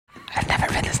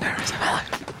years of my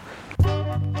life.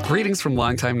 Greetings from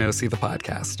Long Time No See, the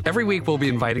podcast. Every week, we'll be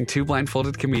inviting two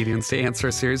blindfolded comedians to answer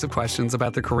a series of questions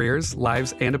about their careers,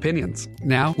 lives, and opinions.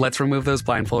 Now, let's remove those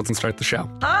blindfolds and start the show.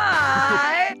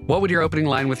 Hi! What would your opening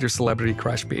line with your celebrity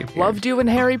crush be? Loved you in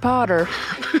Harry Potter.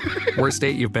 Worst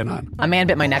date you've been on? A man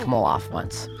bit my neck mole off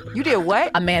once. You did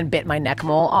what? A man bit my neck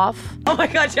mole off. Oh my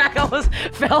God, Jack almost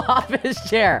fell off his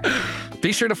chair.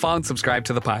 Be sure to follow and subscribe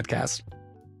to the podcast.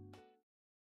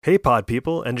 Hey pod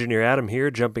people, Engineer Adam here,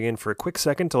 jumping in for a quick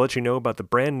second to let you know about the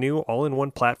brand new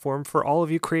all-in-one platform for all of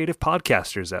you creative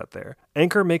podcasters out there.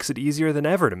 Anchor makes it easier than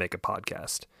ever to make a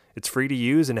podcast. It's free to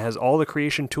use and has all the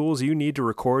creation tools you need to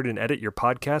record and edit your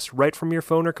podcast right from your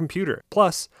phone or computer.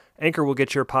 Plus, Anchor will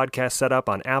get your podcast set up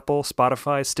on Apple,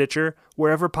 Spotify, Stitcher,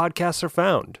 wherever podcasts are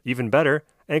found. Even better,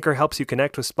 Anchor helps you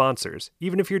connect with sponsors,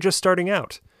 even if you're just starting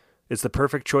out. It's the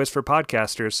perfect choice for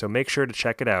podcasters, so make sure to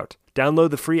check it out. Download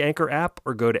the free Anchor app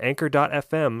or go to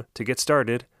anchor.fm to get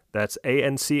started. That's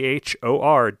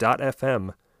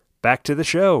ANCHOR.FM. Back to the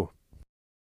show.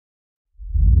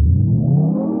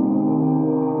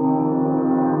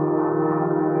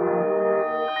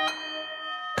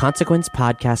 Consequence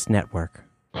Podcast Network.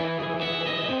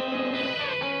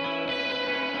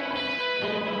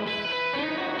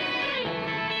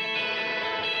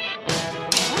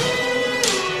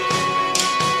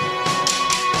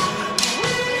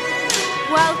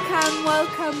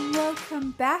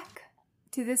 Welcome back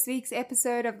to this week's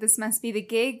episode of This Must Be the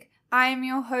Gig. I am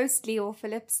your host, Leor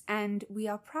Phillips, and we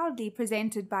are proudly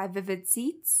presented by Vivid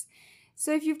Seats.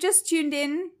 So if you've just tuned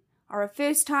in, are a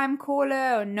first-time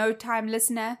caller or no-time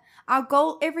listener, our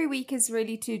goal every week is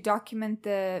really to document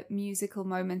the musical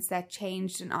moments that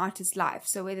changed an artist's life.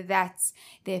 So whether that's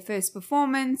their first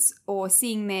performance or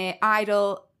seeing their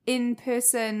idol in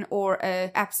person or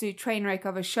an absolute train wreck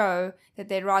of a show that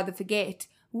they'd rather forget,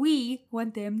 we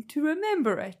want them to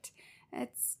remember it.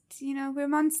 It's, we're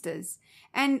monsters.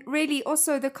 And really,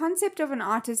 also, the concept of an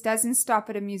artist doesn't stop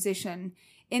at a musician.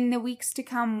 In the weeks to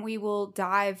come, we will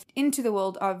dive into the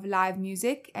world of live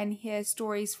music and hear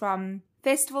stories from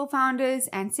festival founders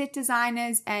and set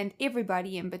designers and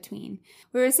everybody in between.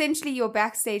 We're essentially your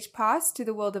backstage pass to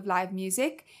the world of live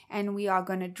music, and we are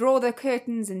going to draw the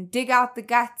curtains and dig out the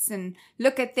guts and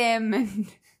look at them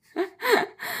and...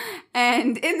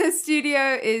 And in the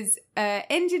studio is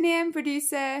engineer and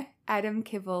producer Adam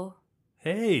Kivel.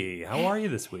 Hey, how are you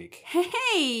this week?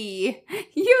 Hey,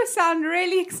 you sound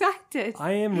really excited.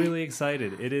 I am really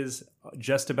excited. It is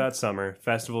just about summer,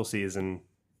 festival season,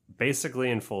 basically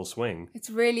in full swing. It's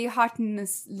really hot in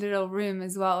this little room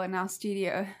as well in our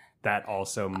studio. That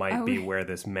also might be where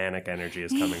this manic energy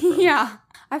is coming from. Yeah.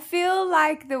 I feel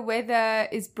like the weather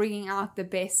is bringing out the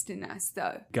best in us,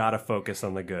 though. Gotta focus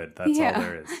on the good. That's all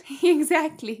there is.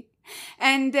 Exactly.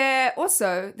 And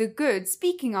also, the good.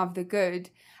 Speaking of the good,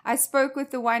 I spoke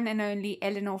with the one and only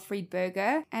Eleanor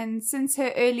Friedberger, and since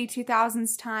her early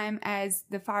 2000s time as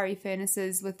the Fiery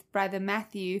Furnaces with brother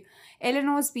Matthew,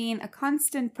 Eleanor's been a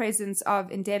constant presence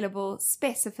of indelible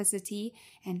specificity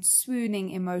and swooning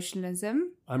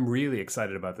emotionalism. I'm really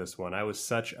excited about this one. I was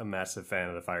such a massive fan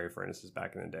of the Fiery Furnaces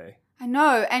back in the day. I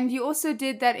know, and you also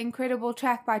did that incredible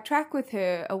track by track with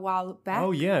her a while back.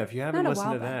 Oh yeah, if you haven't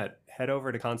listened to that, head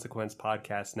over to Consequence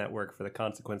Podcast Network for the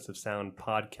Consequence of Sound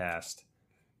podcast.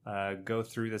 Go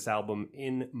through this album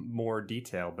in more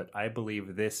detail, but I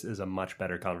believe this is a much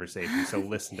better conversation, so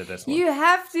listen to this one. You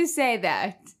have to say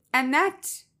that. And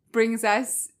that brings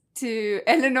us to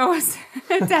Eleanor's...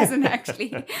 It doesn't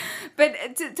actually.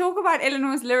 But to talk about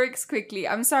Eleanor's lyrics quickly,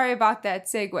 I'm sorry about that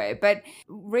segue, but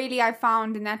really I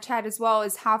found in that chat as well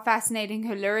is how fascinating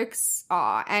her lyrics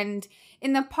are. And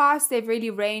in the past, they've really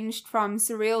ranged from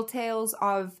surreal tales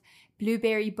of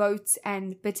blueberry boats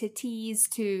and bitter teas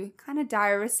to kind of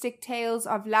diaristic tales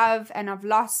of love and of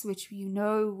loss, which we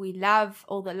love,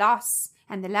 all the loss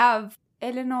and the love.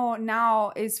 Eleanor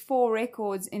now is 4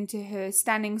 records into her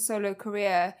stunning solo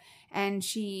career, and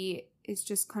she is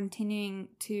just continuing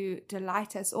to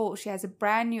delight us all. She has a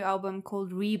brand new album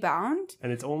called Rebound.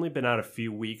 And it's only been out a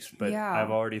few weeks, but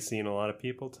I've already seen a lot of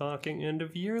people talking end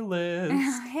of year lists.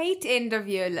 I hate end of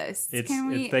year lists. They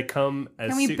come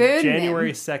as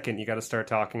January 2nd. You got to start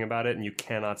talking about it, and you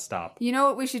cannot stop. You know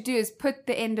what we should do is put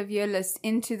the end of year list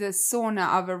into the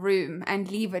sauna of a room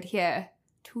and leave it here.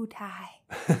 Too tie.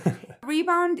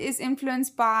 Rebound is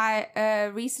influenced by a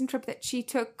recent trip that she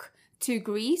took to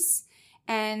Greece,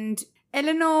 and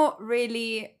Eleanor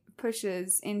really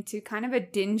pushes into kind of a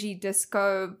dingy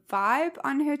disco vibe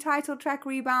on her title track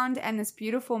Rebound, and this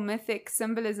beautiful mythic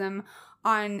symbolism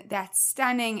on that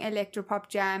stunning electropop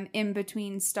jam In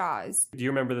Between Stars. Do you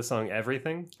remember the song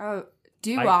Everything? Oh,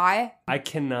 I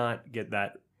cannot get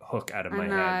that hook out of my I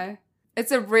know. head.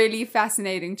 It's a really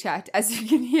fascinating chat. As you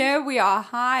can hear, we are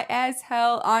high as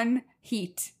hell on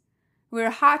heat. We're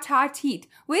hot heat.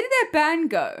 Where did that band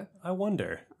go? I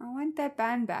wonder. I want that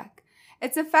band back.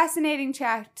 It's a fascinating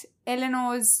chat.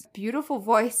 Eleanor's beautiful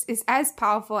voice is as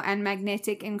powerful and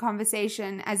magnetic in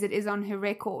conversation as it is on her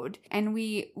record. And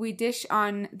we dish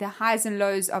on the highs and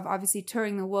lows of obviously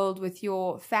touring the world with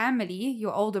your family,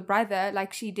 your older brother,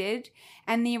 like she did,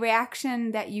 and the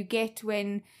reaction that you get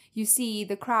when you see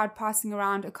the crowd passing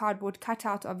around a cardboard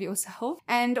cutout of yourself,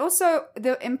 and also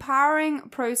the empowering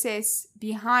process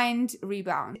behind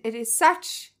Rebound. It is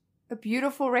such a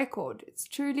beautiful record. It's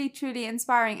truly, truly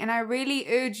inspiring. And I really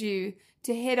urge you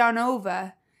to head on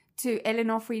over to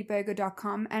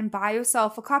eleanorfriedberger.com and buy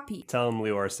yourself a copy. Tell him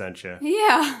Lior sent you.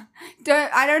 Yeah.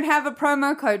 I don't have a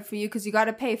promo code for you because you got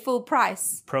to pay full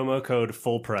price. Promo code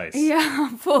full price. Yeah,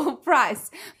 full price.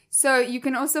 So you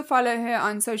can also follow her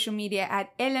on social media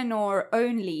at Eleanor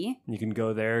Only. You can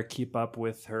go there, keep up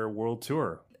with her world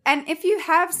tour. And if you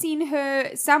have seen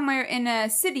her somewhere in a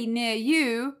city near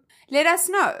you, let us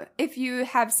know. If you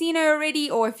have seen her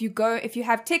already, or if you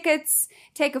have tickets,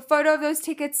 take a photo of those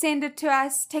tickets, send it to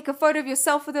us. Take a photo of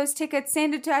yourself with those tickets,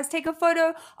 send it to us. Take a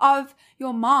photo of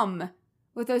your mom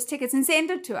with those tickets and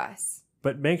send it to us.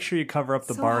 But make sure you cover up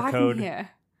the So hot in barcode.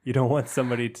 here. You don't want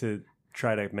somebody to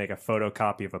try to make a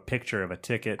photocopy of a picture of a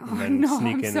ticket and then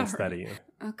sneak in and study you.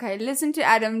 Okay, listen to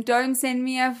Adam. Don't send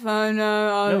me a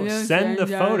photo. No, send the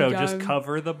photo. Just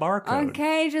cover the barcode.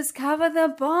 Okay, just cover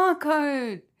the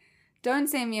barcode. Don't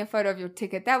send me a photo of your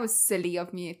ticket. That was silly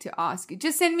of me to ask you.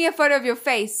 Just send me a photo of your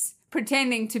face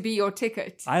pretending to be your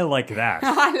ticket. I like that.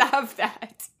 I love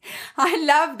that. I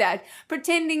love that.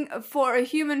 Pretending for a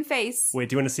human face. Wait,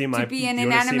 do you want to see my, be an do you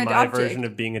want to see inanimate my object. version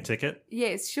of being a ticket?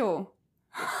 Yes, sure.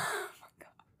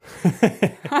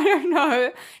 I don't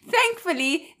know.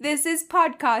 Thankfully, this is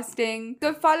podcasting.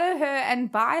 So follow her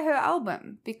and buy her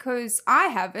album because I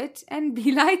have it and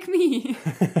be like me.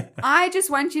 I just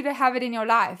want you to have it in your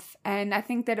life. And I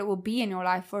think that it will be in your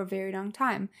life for a very long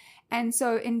time. And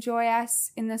so enjoy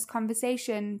us in this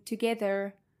conversation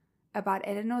together about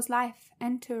Eleanor's life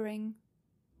and touring.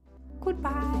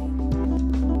 Goodbye.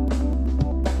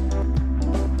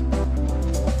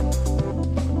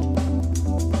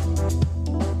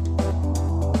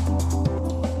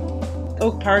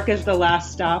 Oak Park is the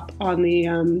last stop on the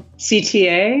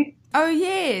CTA. Oh,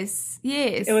 yes.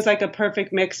 Yes. It was like a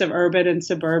perfect mix of urban and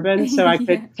suburban. So I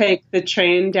could take the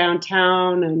train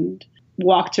downtown and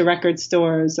walk to record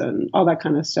stores and all that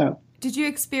kind of stuff. Did you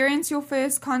experience your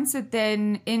first concert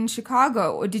then in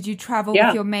Chicago, or did you travel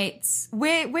with your mates?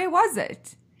 Where was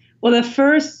it? Well, the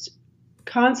first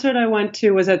concert I went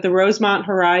to was at the Rosemont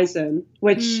Horizon,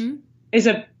 which is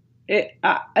it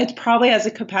probably has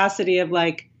a capacity of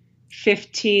like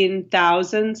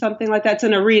 15,000, something like that. It's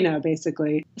an arena,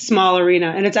 basically, a small arena,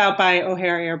 and it's out by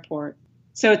O'Hare Airport.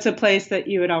 So it's a place that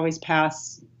you would always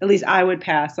pass, at least I would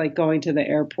pass, like going to the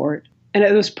airport. And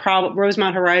it was probably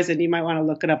Rosemont Horizon. You might want to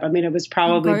look it up. I mean, it was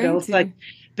probably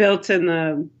built in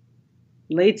the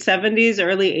late 70s,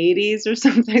 early 80s or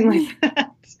something like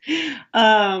that.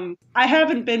 I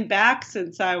haven't been back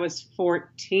since I was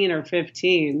 14 or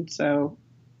 15. So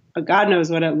God knows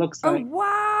what it looks like. Oh,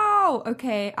 wow.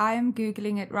 Okay, I am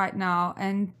Googling it right now.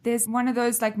 And there's one of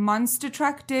those like monster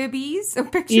truck derbies, a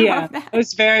picture of that. It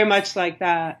was very much like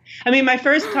that. I mean, my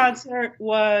first concert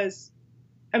was,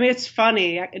 I mean, it's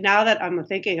funny. Now that I'm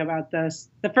thinking about this,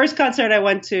 the first concert I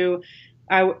went to,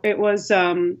 it was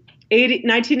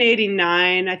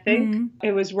 1989, I think. Mm-hmm.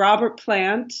 It was Robert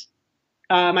Plant.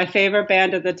 My favorite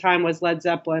band at the time was Led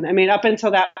Zeppelin. I mean, up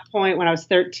until that point when I was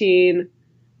 13,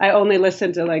 I only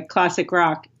listened to like classic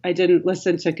rock. I didn't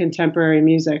listen to contemporary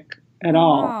music at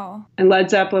all. Wow. And Led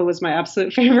Zeppelin was my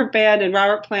absolute favorite band. And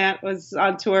Robert Plant was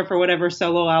on tour for whatever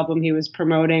solo album he was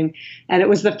promoting. And it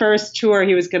was the first tour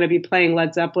he was going to be playing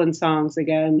Led Zeppelin songs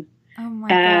again. Oh my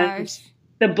gosh.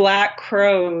 The Black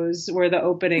Crowes were the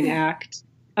opening act.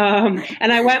 And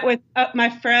I went with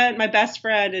my best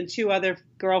friend and two other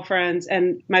girlfriends,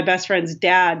 and my best friend's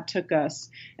dad took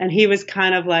us. And he was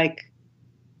kind of like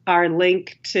our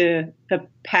link to the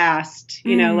past,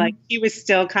 you know, like he was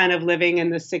still kind of living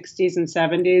in the 60s and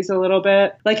 70s a little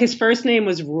bit. Like his first name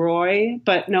was Roy,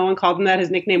 but no one called him that. His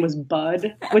nickname was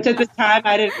Bud, which at the time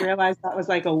I didn't realize that was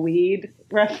like a weed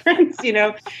reference, you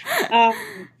know.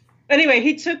 Anyway,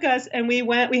 he took us and we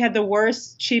had the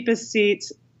worst, cheapest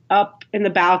seats up in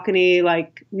the balcony,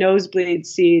 like nosebleed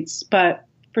seats. But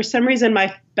for some reason,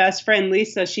 my best friend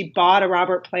Lisa, she bought a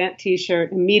Robert Plant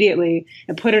t-shirt immediately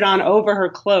and put it on over her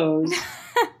clothes.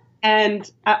 And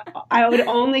I would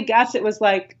only guess it was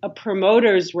like a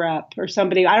promoter's rep or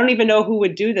somebody. I don't even know who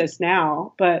would do this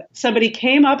now, but somebody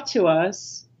came up to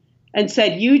us and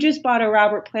said, "You just bought a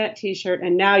Robert Plant t-shirt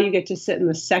and now you get to sit in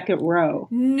the second row."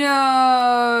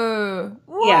 No.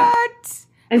 What? Yeah.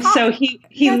 And so he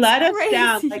let us crazy.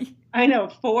 down, like, I know,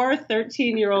 4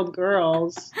 13-year-old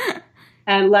girls,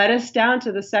 and led us down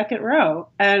to the second row.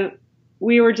 And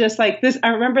we were just like this. I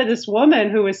remember this woman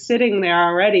who was sitting there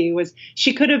already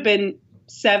she could have been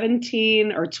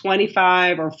 17 or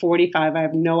 25 or 45. I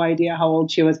have no idea how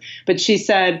old she was, but she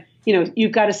said,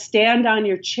 "You've got to stand on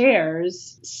your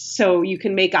chairs so you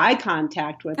can make eye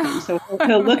contact with him. So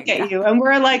he'll look at you." And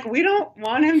we're like, we don't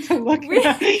want him to look at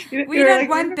us. We don't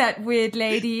want that weird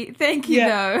lady. Thank you,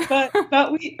 though.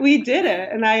 but we did it.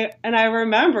 And I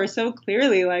remember so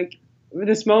clearly, like,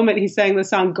 this moment he sang the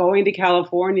song "Going to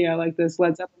California," like this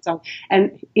Led Zeppelin song,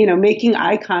 and, making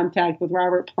eye contact with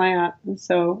Robert Plant. It's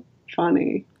so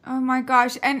funny. Oh my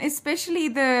gosh. And especially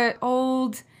the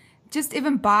old, just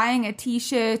even buying a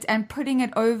t-shirt and putting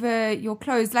it over your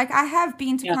clothes. Like, I have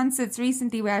been to concerts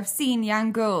recently where I've seen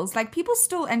young girls, like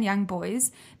and young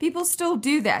boys, people still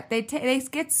do that. They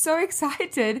get so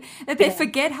excited that they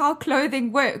forget how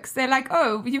clothing works. They're like,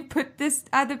 "Oh, you put this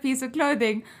other piece of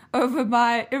clothing over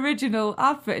my original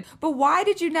outfit." But why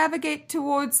did you navigate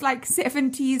towards like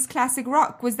 70s classic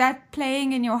rock? Was that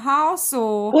playing in your house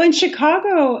or? Well, in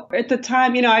Chicago at the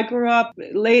time, I grew up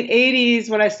late 80s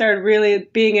when I started really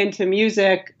being into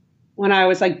music when I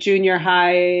was like junior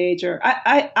high age, or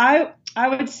I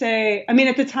would say, I mean,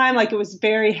 at the time, like, it was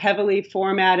very heavily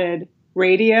formatted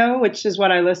radio, which is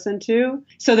what I listened to.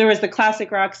 So there was the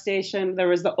classic rock station, there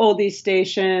was the oldie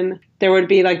station, there would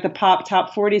be like the pop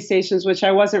top 40 stations, which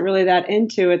I wasn't really that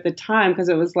into at the time because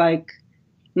it was like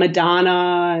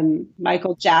Madonna and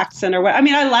Michael Jackson or what. I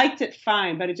mean, I liked it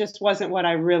fine, but it just wasn't what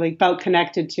I really felt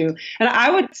connected to. And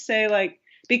I would say, like,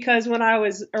 because when I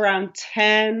was around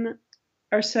 10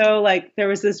 or so, like, there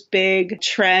was this big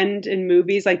trend in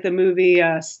movies, like the movie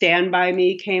Stand By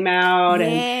Me came out,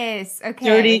 and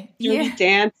Dirty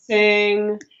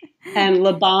Dancing and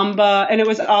La Bamba, and it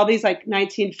was all these like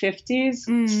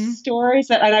 1950s stories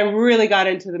and I really got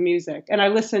into the music. And I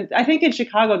listened, I think in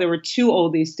Chicago there were 2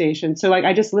 oldies stations, so like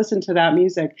I just listened to that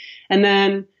music. And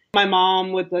then my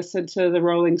mom would listen to the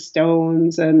Rolling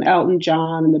Stones and Elton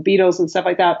John and the Beatles and stuff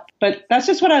like that. But that's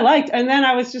just what I liked. And then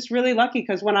I was just really lucky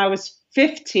because when I was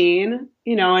 15,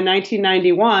 in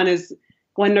 1991 is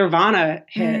when Nirvana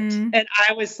hit. And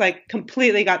I was like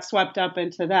completely got swept up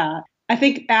into that. I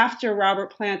think after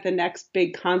Robert Plant, the next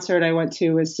big concert I went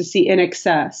to was to see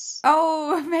INXS.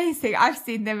 Oh, amazing. I've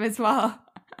seen them as well.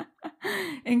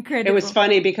 Incredible. It was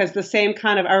funny because the same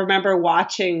kind of, I remember I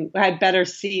had better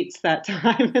seats that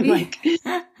time and like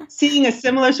seeing a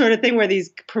similar sort of thing where these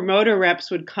promoter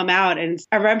reps would come out, and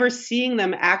I remember seeing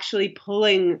them actually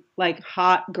pulling like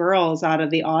hot girls out of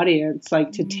the audience,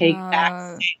 like to take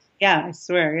backstage. Yeah, I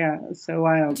swear. Yeah, it was so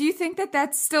wild. Do you think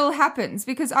that still happens?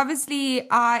 Because obviously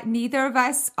neither of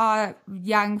us are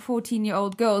young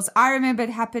 14-year-old girls. I remember it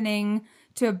happening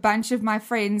to a bunch of my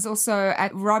friends also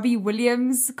at Robbie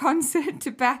Williams' concert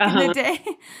back in the day.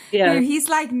 Yeah. He's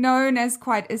like known as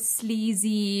quite a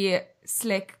sleazy,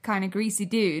 slick, kind of greasy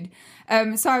dude.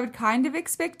 So I would kind of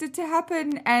expect it to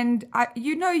happen. And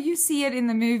you see it in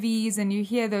the movies and you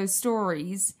hear those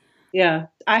stories. Yeah,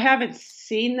 I haven't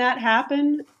seen that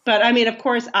happen. But I mean, of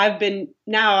course, I've been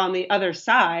now on the other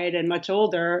side and much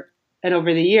older. And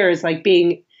over the years, like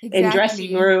being in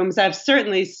dressing rooms, I've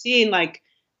certainly seen like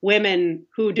women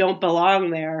who don't belong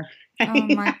there. Oh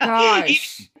my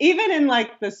gosh. Even in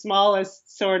like the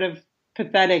smallest sort of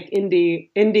pathetic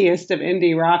indiest of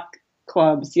indie rock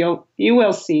clubs, you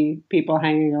will see people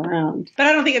hanging around. But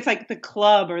I don't think it's like the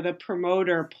club or the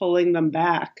promoter pulling them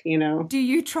back, Do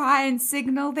you try and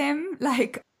signal them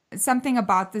like something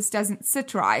about this doesn't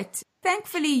sit right?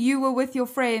 Thankfully, you were with your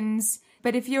friends,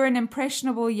 but if you're an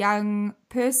impressionable young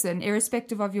person,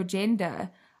 irrespective of your gender,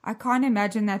 I can't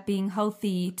imagine that being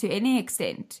healthy to any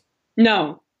extent.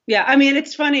 No. Yeah. I mean,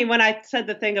 it's funny when I said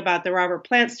the thing about the Robert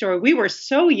Plant story, we were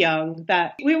so young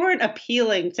that we weren't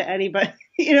appealing to anybody.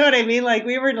 You know what I mean? Like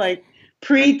we were like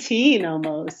preteen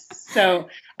almost. So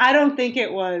I don't think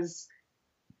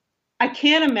I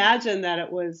can't imagine that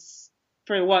it was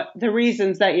for what the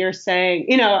reasons that you're saying,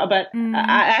 but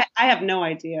I have no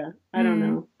idea. I don't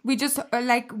know. We just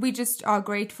are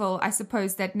grateful, I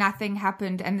suppose, that nothing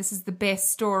happened, and this is the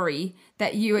best story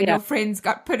that you and your friends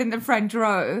got put in the front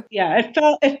row. Yeah,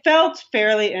 it felt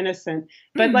fairly innocent,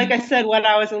 but like I said, when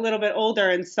I was a little bit older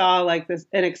and saw like this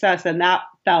INXS, and that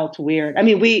felt weird. I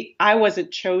mean, I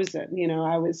wasn't chosen,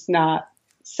 I was not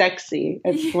sexy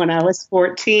when I was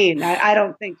 14. I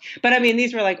don't think, but I mean,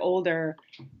 these were like older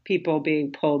people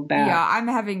being pulled back. Yeah, I'm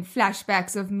having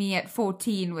flashbacks of me at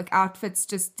 14 with outfits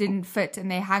just didn't fit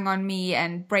and they hung on me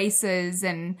and braces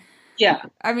and yeah.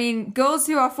 I mean, girls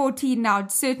who are 14 now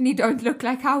certainly don't look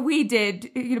like how we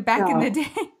did, back in the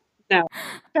day. No.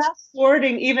 Fast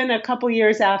forwarding even a couple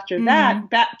years after that,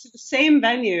 back to the same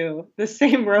venue, the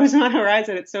same Rosemont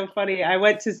Horizon. It's so funny. I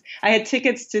had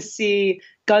tickets to see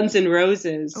Guns N'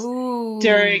 Roses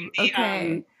during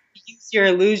the Use Your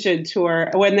Illusion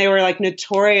tour when they were like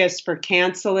notorious for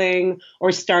canceling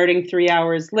or starting 3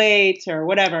 hours late or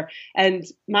whatever. And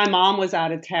my mom was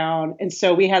out of town. And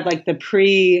so we had like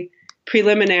the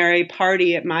preliminary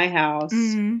party at my house.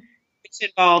 Which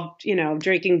involved,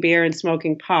 drinking beer and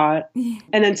smoking pot.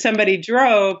 And then somebody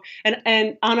drove.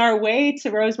 And on our way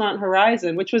to Rosemont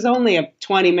Horizon, which was only a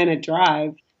 20-minute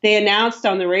drive, they announced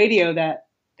on the radio that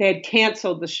they had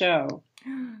canceled the show.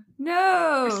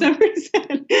 No. For some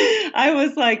reason, I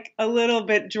was like a little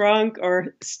bit drunk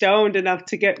or stoned enough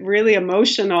to get really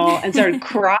emotional and started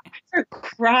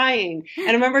crying. And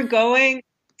I remember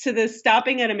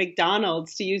stopping at a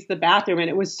McDonald's to use the bathroom,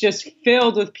 and it was just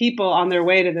filled with people on their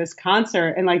way to this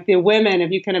concert. And like the women,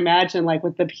 if you can imagine, like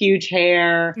with the huge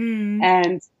hair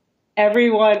and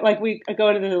everyone, like we go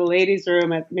into the ladies'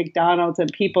 room at McDonald's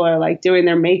and people are like doing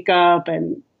their makeup,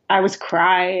 and I was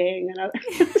crying, and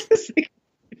it was just like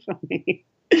funny.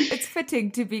 It's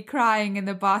fitting to be crying in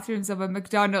the bathrooms of a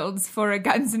McDonald's for a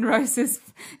Guns N' Roses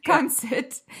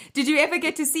concert. Did you ever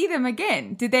get to see them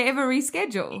again? Did they ever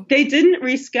reschedule? They didn't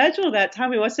reschedule that time.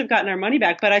 We must have gotten our money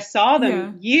back. But I saw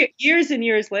them years and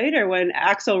years later when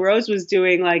Axl Rose was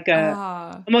doing like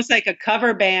almost like a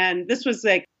cover band. This was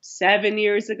like 7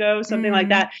 years ago, something like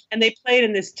that. And they played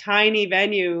in this tiny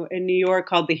venue in New York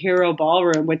called the Hero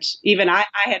Ballroom, which even I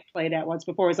had played at once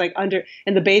before. It was like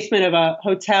in the basement of a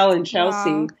hotel in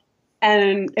Chelsea. Wow.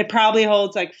 And it probably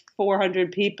holds like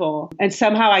 400 people. And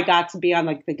somehow I got to be on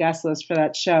like the guest list for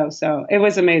that show. So it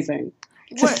was amazing.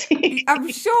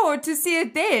 I'm sure to see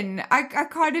it then. I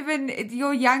can't even,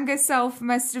 your younger self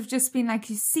must have just been like,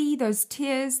 you see those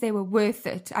tears, they were worth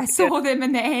it. I saw them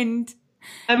in the end.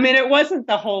 I mean, it wasn't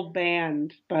the whole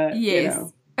band, but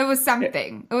yes, it was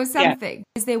something. It was something. Yeah.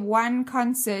 Is there one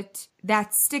concert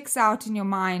that sticks out in your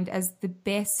mind as the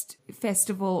best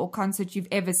festival or concert you've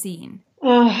ever seen?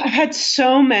 Oh, I've had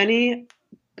so many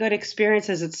good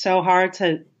experiences. It's so hard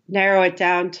to narrow it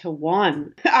down to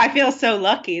one. I feel so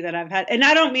lucky that I've had, and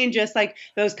I don't mean just like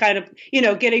those kind of,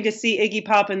 getting to see Iggy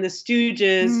Pop and the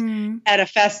Stooges at a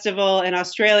festival in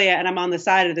Australia, and I'm on the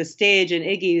side of the stage and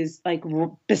Iggy's like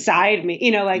beside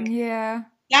me,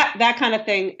 that kind of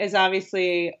thing is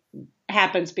obviously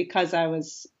happens because I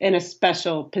was in a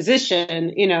special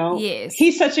position, Yes.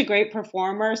 He's such a great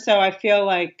performer. So I feel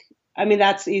like,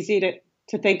 that's easy to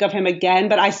think of him again.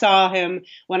 But I saw him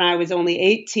when I was only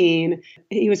 18.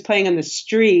 He was playing in the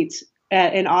street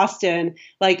in Austin,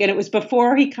 and it was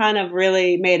before he kind of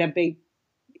really made a big,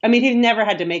 he never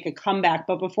had to make a comeback,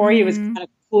 but before he was kind of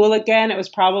cool again, it was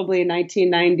probably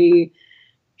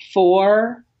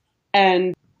 1994.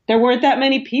 And there weren't that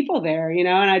many people there, and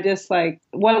I just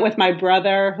went with my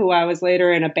brother, who I was later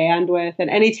in a band with. And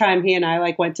anytime he and I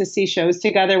went to see shows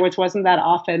together, which wasn't that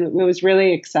often, it was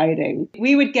really exciting.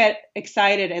 We would get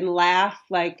excited and laugh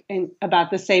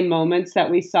about the same moments that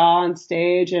we saw on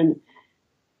stage. And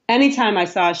anytime I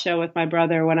saw a show with my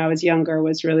brother when I was younger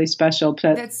was really special.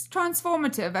 That's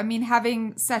transformative.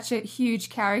 Having such a huge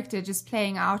character just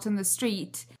playing out on the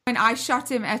street. When I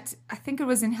shot him I think it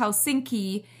was in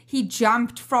Helsinki, he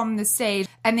jumped from the stage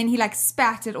and then he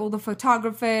spat at all the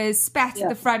photographers, spat at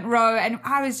the front row. And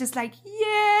I was just like,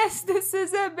 yes, this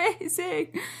is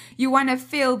amazing. You want to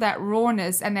feel that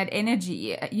rawness and that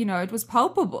energy. It was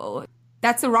palpable.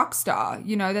 That's a rock star,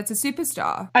 that's a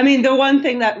superstar. The one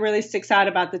thing that really sticks out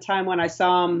about the time when I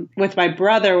saw him with my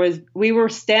brother was we were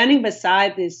standing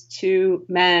beside these two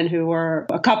men who were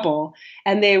a couple,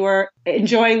 and they were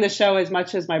enjoying the show as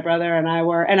much as my brother and I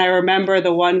were. And I remember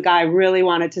the one guy really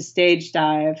wanted to stage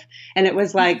dive, and it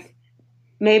was like,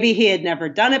 maybe he had never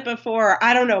done it before.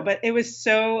 I don't know, but it was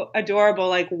so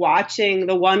adorable, watching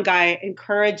the one guy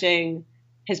encouraging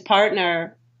his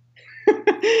partner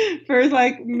for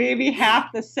maybe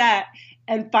half the set,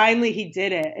 and finally he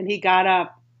did it, and he got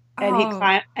up and he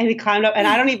climbed up, and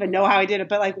I don't even know how he did it,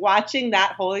 but watching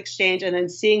that whole exchange and then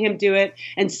seeing him do it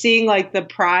and seeing the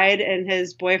pride in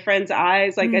his boyfriend's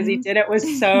eyes as he did it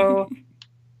was so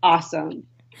awesome.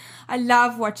 I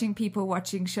love watching people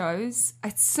watching shows.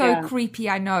 It's so creepy,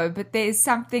 I know, but there's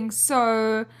something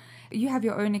so, you have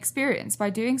your own experience by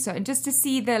doing so, and just to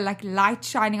see the light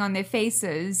shining on their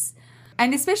faces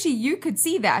And especially you could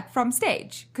see that from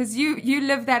stage because you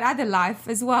live that other life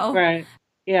as well. Right.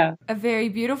 Yeah. A very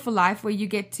beautiful life where you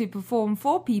get to perform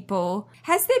for people.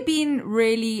 Has there been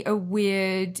really a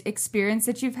weird experience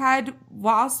that you've had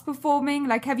whilst performing?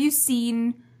 Like, have you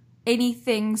seen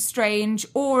anything strange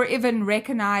or even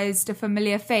recognized a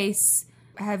familiar face?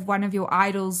 Have one of your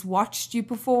idols watched you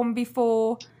perform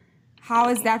before? How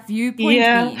has that viewpoint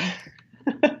been?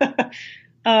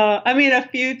 I mean, a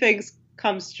few things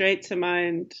come straight to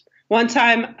mind. One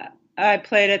time I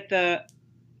played at the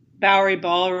Bowery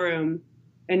Ballroom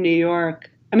in New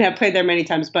York. I mean, I've played there many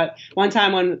times, but one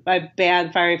time when my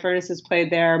band Fiery Furnaces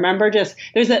played there, I remember just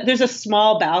there's a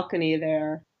small balcony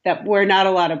there that where not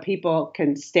a lot of people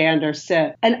can stand or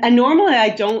sit. And normally I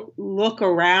don't look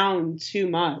around too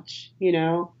much, you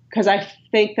know, because I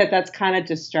think that that's kind of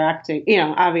distracting. You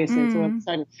know, obviously it's a little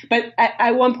exciting. But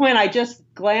at one point I just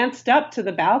glanced up to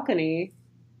the balcony,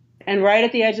 and right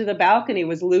at the edge of the balcony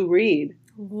was Lou Reed.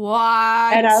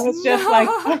 What? And I was just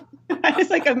like, I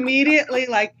was like immediately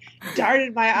like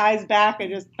darted my eyes back and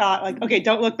just thought like, okay,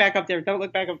 don't look back up there. Don't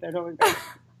look back up there. Don't look back.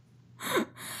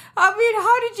 I mean,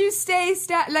 how did you stay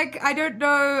like, I don't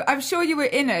know. I'm sure you were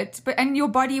in it, and your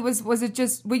body were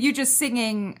you just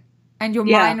singing and your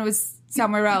mind was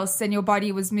somewhere else and your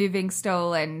body was moving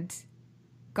still and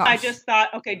gosh. I just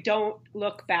thought, okay, don't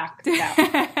look back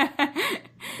now.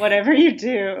 Whatever you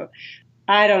do.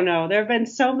 I don't know. There have been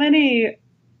so many.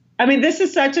 I mean, this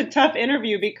is such a tough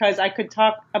interview because I could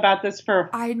talk about this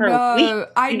for a week.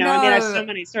 I mean, I have so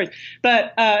many stories.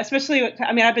 But especially,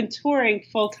 I've been touring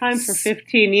full time for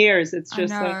 15 years. It's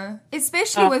just like,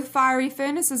 especially with Fiery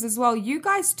Furnaces as well. You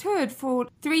guys toured for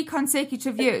 3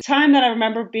 consecutive years. The time that I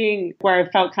remember being where I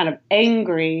felt kind of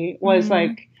angry was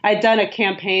like, I'd done a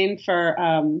campaign for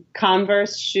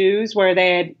Converse shoes where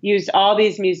they had used all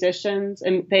these musicians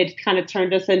and they'd kind of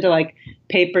turned us into like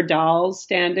paper dolls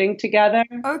standing together.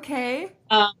 Okay.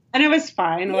 And it was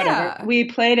fine, whatever. Yeah. We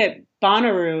played at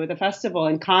Bonnaroo, the festival,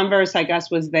 and Converse, I guess,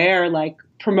 was there like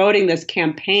promoting this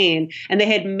campaign. And they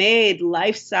had made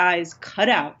life-size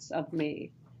cutouts of me,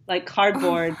 like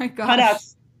cardboard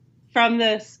cutouts from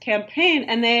this campaign.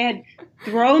 And they had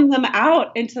thrown them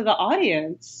out into the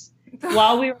audience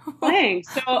while we were playing.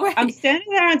 So I'm standing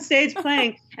there on stage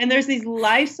playing, and there's these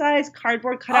life-size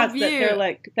cardboard cutouts that they're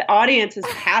like, the audience is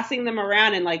passing them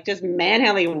around and like just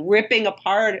manhandling, ripping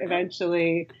apart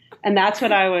eventually. And that's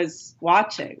what I was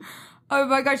watching. Oh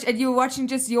my gosh. And you were watching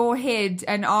just your head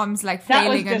and arms like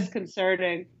flailing. That was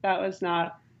disconcerting. That was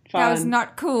not fun. That was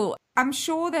not cool. I'm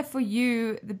sure that for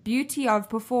you, the beauty of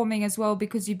performing as well,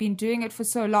 because you've been doing it for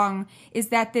so long, is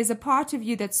that there's a part of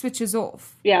you that switches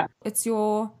off. Yeah. It's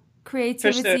your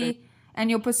creativity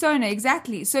and your persona.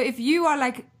 Exactly. So if you are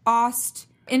like asked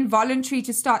involuntary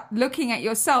to start looking at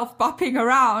yourself bopping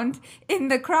around in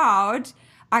the crowd,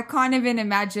 I can't even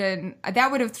imagine.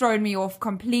 That would have thrown me off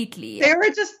completely. They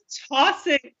were just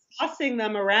tossing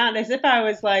them around as if I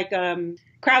was like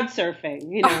crowd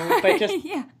surfing, you know, but just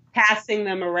passing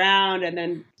them around and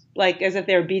then like as if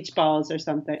they were beach balls or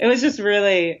something. It was just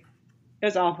really, it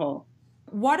was awful.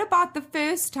 What about the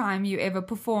first time you ever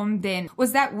performed then?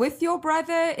 Was that with your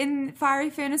brother in Fiery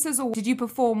Furnaces, or did you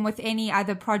perform with any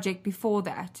other project before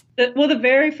that? Well, the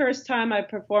very first time I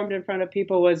performed in front of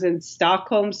people was in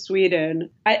Stockholm, Sweden.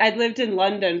 I'd lived in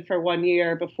London for 1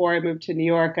 year before I moved to New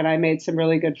York, and I made some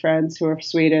really good friends who were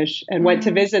Swedish and went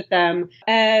to visit them.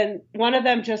 And one of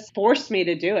them just forced me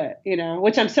to do it, you know,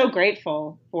 which I'm so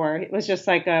grateful for. It was just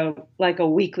like a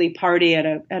weekly party at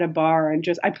a bar, and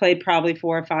just I played probably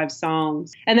 4 or 5 songs.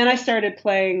 And then I started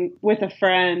playing with a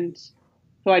friend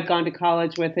who I'd gone to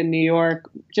college with in New York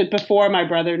just before my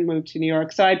brother moved to New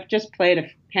York. So I just played a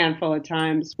handful of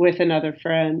times with another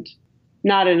friend,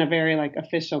 not in a very like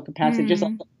official capacity, just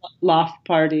like loft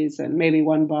parties and maybe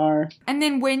one bar. And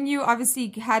then when you obviously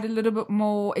had a little bit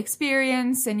more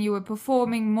experience and you were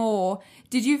performing more,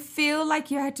 did you feel like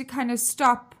you had to kind of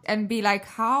stop and be like,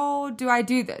 how do I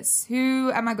do this?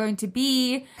 Who am I going to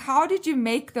be? How did you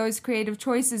make those creative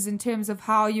choices in terms of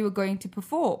how you were going to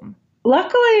perform?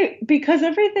 Luckily, because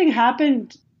everything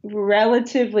happened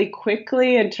relatively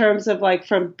quickly in terms of like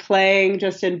from playing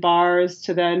just in bars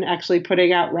to then actually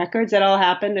putting out records, it all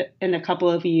happened in a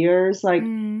couple of years. Like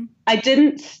I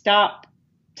didn't stop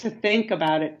to think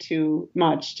about it too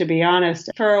much, to be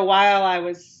honest. For a while, I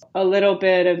was a little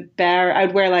bit embarrassed.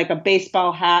 I'd wear like a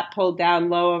baseball hat pulled down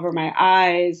low over my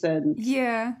eyes. And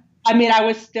I mean, I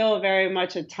was still very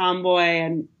much a tomboy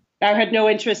and I had no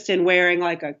interest in wearing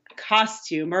like a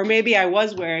costume, or maybe I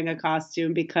was wearing a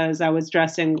costume because I was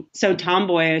dressing so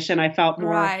tomboyish and I felt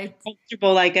more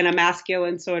comfortable, like in a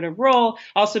masculine sort of role.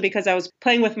 Also because I was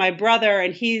playing with my brother,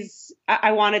 and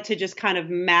I wanted to just kind of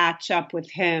match up with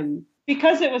him.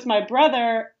 Because it was my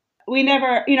brother, we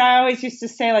never, I always used to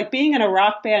say, like, being in a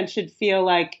rock band should feel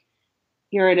like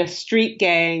you're in a street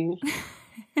gang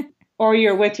or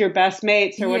you're with your best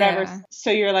mates or whatever. Yeah.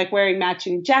 So you're like wearing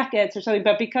matching jackets or something.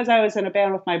 But because I was in a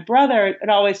band with my brother, it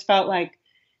always felt like,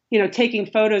 taking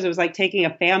photos, it was like taking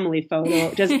a family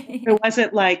photo. It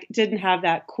wasn't like, didn't have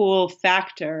that cool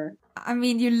factor. I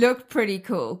mean, you looked pretty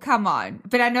cool. Come on.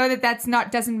 But I know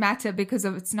that doesn't matter because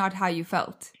it's not how you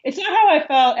felt. It's not how I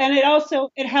felt. And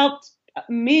it helped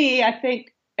me, I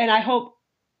think, and I hope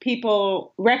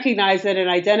people recognize it and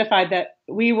identify that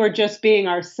we were just being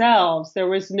ourselves. There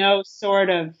was no sort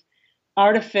of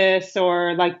artifice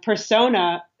or like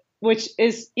persona, which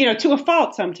is, to a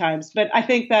fault sometimes. But I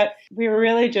think that we were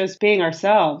really just being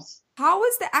ourselves. How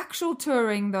was the actual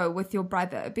touring, though, with your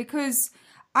brother? Because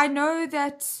I know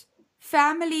that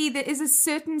family, there is a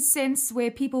certain sense where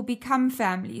people become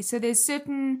family. So there's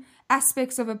certain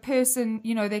aspects of a person,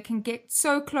 they can get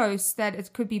so close that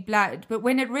it could be blood. But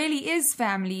when it really is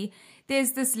family,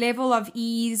 there's this level of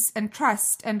ease and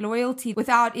trust and loyalty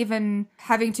without even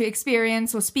having to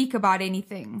experience or speak about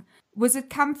anything. Was it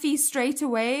comfy straight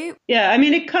away? Yeah, I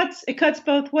mean, it cuts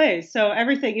both ways. So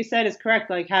everything you said is correct.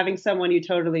 Like having someone you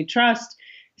totally trust,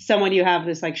 someone you have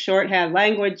this like shorthand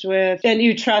language with, and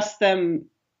you trust them.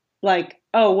 Like,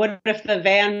 oh, what if the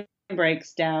van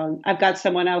breaks down? I've got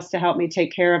someone else to help me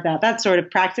take care of that. That sort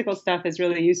of practical stuff is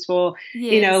really useful.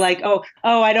 Yes. Like, oh,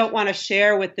 I don't want to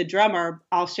share with the drummer.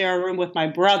 I'll share a room with my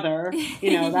brother.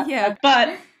 Yeah.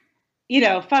 But,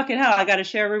 fucking hell, I got to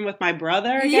share a room with my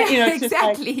brother. Yeah, it's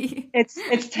exactly. Just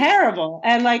like, it's terrible.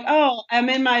 And like, oh, I'm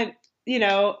in my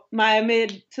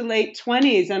mid to late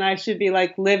 20s and I should be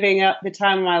like living up the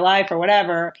time of my life or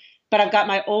whatever. But I've got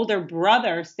my older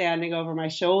brother standing over my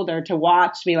shoulder to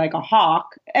watch me like a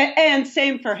hawk. And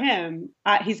same for him.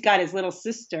 He's got his little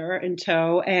sister in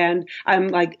tow, and I'm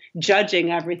like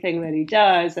judging everything that he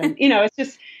does. And, it's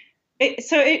just,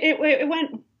 it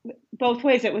went both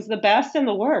ways. It was the best and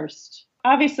the worst.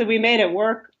 Obviously, we made it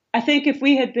work. I think if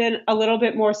we had been a little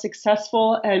bit more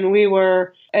successful and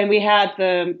we had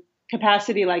the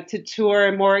capacity like to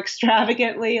tour more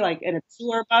extravagantly, like in a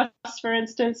tour bus, for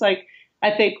instance, like, I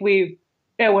think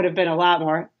it would have been a lot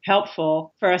more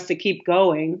helpful for us to keep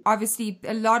going. Obviously,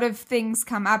 a lot of things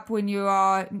come up when you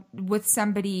are with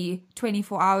somebody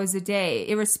 24 hours a day,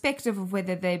 irrespective of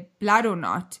whether they're blood or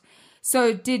not.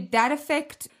 So did that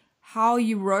affect how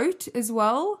you wrote as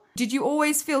well? Did you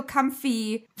always feel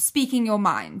comfy speaking your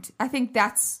mind? I think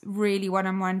that's really what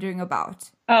I'm wondering about.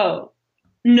 Oh,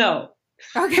 no.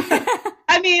 Okay.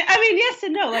 I mean, yes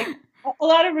and no. Like, a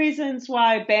lot of reasons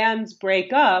why bands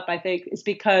break up, I think, is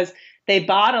because they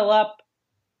bottle up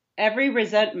every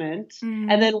resentment. Mm-hmm.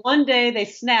 And then one day they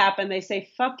snap and they say,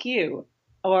 fuck you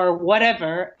or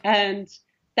whatever. And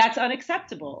that's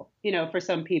unacceptable, for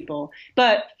some people.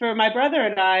 But for my brother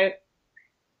and I,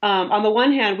 on the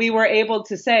one hand, we were able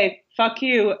to say, fuck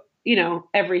you,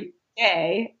 every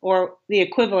day or the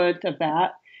equivalent of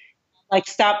that. Like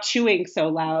stop chewing so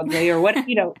loudly or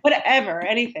whatever,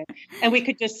 anything. And we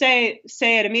could just say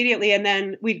it immediately and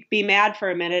then we'd be mad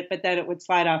for a minute, but then it would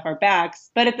slide off our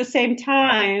backs. But at the same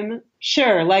time,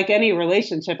 sure, like any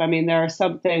relationship, I mean, there are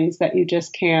some things that you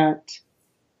just can't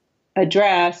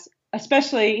address,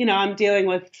 especially, I'm dealing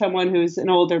with someone who's an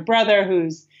older brother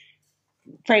who's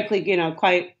frankly,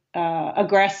 quite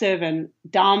aggressive and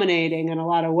dominating in a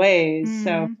lot of ways. Mm.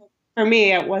 So for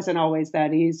me, it wasn't always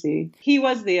that easy. He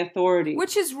was the authority.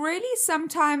 Which is really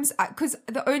sometimes, because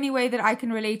the only way that I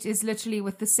can relate is literally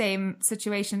with the same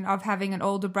situation of having an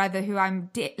older brother who I'm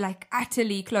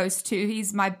utterly close to.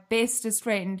 He's my bestest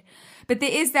friend. But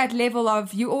there is that level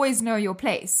of you always know your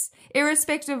place.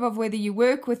 Irrespective of whether you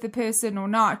work with the person or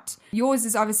not, yours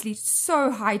is obviously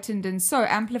so heightened and so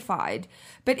amplified.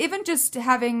 But even just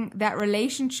having that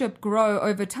relationship grow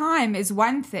over time is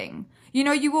one thing.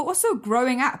 You were also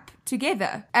growing up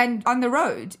together and on the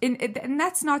road. And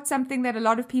that's not something that a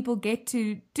lot of people get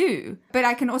to do. But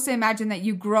I can also imagine that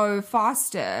you grow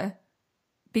faster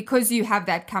because you have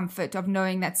that comfort of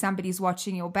knowing that somebody's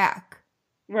watching your back.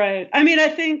 Right. I mean, I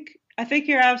think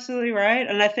you're absolutely right.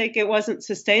 And I think it wasn't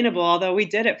sustainable, although we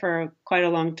did it for quite a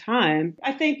long time.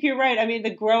 I think you're right. I mean,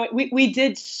 we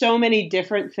did so many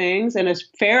different things in a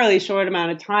fairly short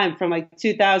amount of time from like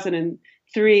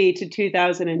 2003 to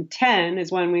 2010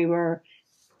 is when we were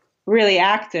really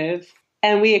active.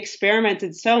 And we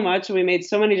experimented so much. We made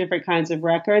so many different kinds of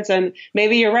records. And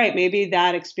maybe you're right. Maybe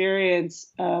that experience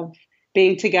of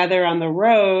being together on the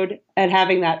road and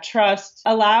having that trust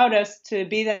allowed us to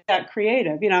be that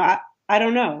creative. I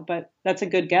don't know, but that's a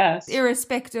good guess.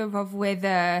 Irrespective of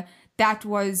whether that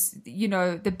was,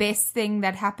 the best thing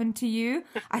that happened to you,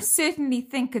 I certainly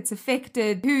think it's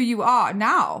affected who you are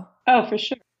now. Oh, for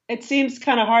sure. It seems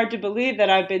kind of hard to believe that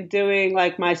I've been doing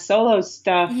like my solo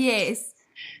stuff. Yes.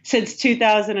 Since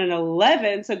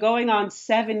 2011, so going on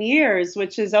 7 years,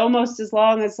 which is almost as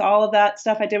long as all of that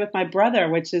stuff I did with my brother,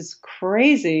 which is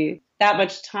crazy. That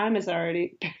much time has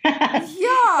already passed.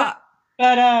 Yeah.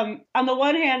 But on the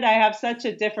one hand, I have such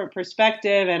a different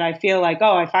perspective, and I feel like,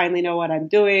 I finally know what I'm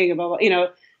doing, blah, blah,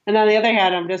 And on the other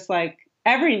hand, I'm just like,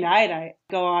 every night I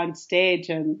go on stage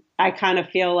and I kind of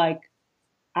feel like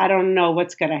I don't know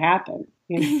what's going to happen.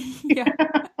 Yeah.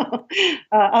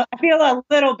 I feel a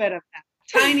little bit of that.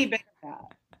 Tiny bit of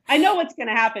that. I know what's going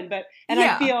to happen,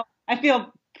 I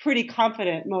feel pretty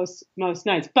confident most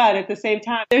nights. But at the same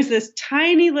time, there's this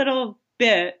tiny little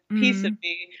piece of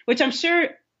me, which I'm sure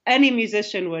any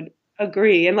musician would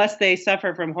agree, unless they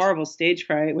suffer from horrible stage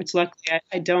fright, which luckily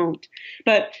I don't.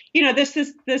 But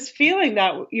this feeling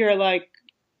that you're like,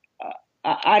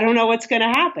 I don't know what's going to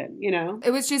happen, It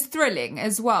was just thrilling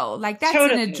as well. Like that's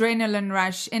Totally. an adrenaline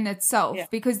rush in itself,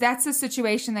 because that's a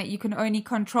situation that you can only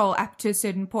control up to a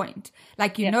certain point.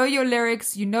 Like you know your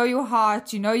lyrics, you know your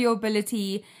heart, you know your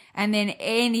ability, and then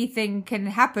anything can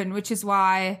happen, which is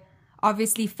why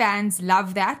obviously fans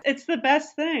love that. It's the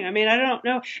best thing. I mean, I don't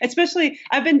know. Especially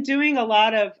I've been doing a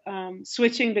lot of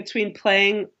switching between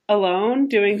playing alone,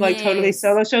 doing like totally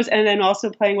solo shows, and then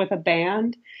also playing with a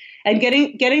band. And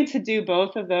getting to do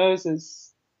both of those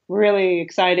is really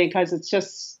exciting because it's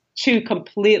just two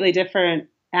completely different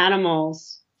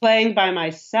animals. Playing by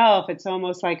myself, it's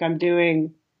almost like I'm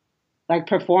doing like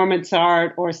performance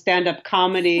art or stand-up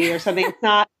comedy or something. It's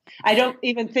not, I don't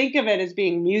even think of it as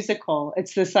being musical.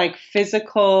 It's this like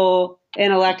physical,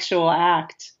 intellectual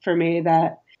act for me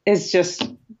that is just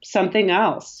something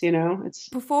else, It's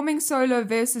performing solo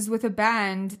versus with a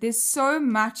band. There's so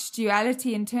much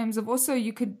duality in terms of also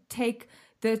you could take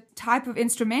the type of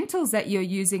instrumentals that you're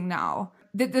using now.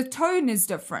 The tone is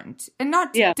different, and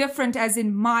not different as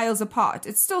in miles apart.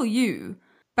 It's still you,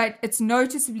 but it's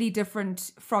noticeably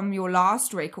different from your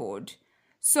last record.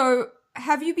 So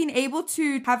have you been able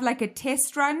to have like a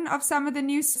test run of some of the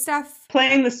new stuff?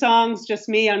 Playing the songs, just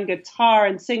me on guitar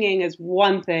and singing is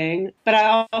one thing. But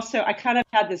I kind of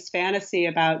had this fantasy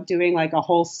about doing like a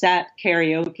whole set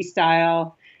karaoke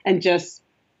style and just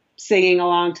singing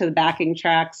along to the backing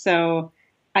track. So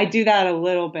I do that a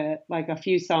little bit, like a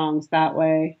few songs that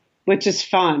way, which is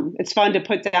fun. It's fun to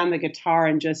put down the guitar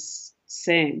and just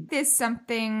sing. There's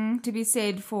something to be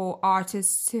said for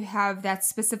artists to have that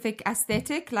specific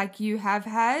aesthetic like you have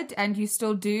had and you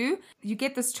still do. You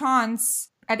get this chance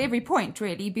at every point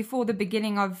really before the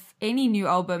beginning of any new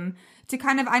album to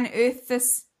kind of unearth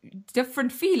this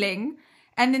different feeling.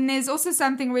 And then there's also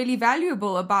something really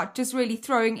valuable about just really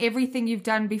throwing everything you've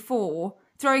done before,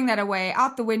 throwing that away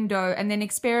out the window and then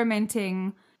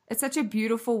experimenting. It's such a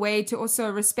beautiful way to also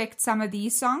respect some of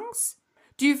these songs.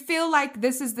 Do you feel like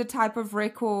this is the type of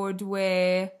record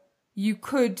where you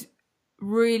could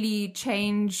really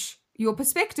change your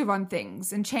perspective on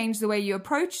things and change the way you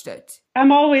approached it?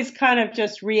 I'm always kind of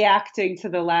just reacting to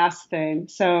the last thing.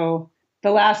 So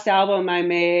the last album I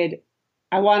made,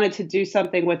 I wanted to do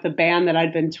something with the band that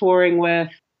I'd been touring with.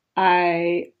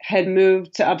 I had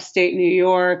moved to upstate New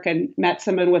York and met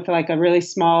someone with like a really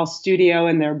small studio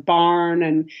in their barn,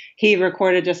 and he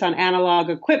recorded just on analog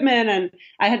equipment. And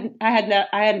I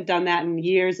hadn't done that in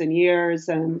years and years.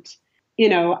 And,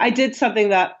 I did something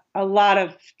that a lot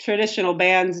of traditional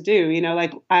bands do,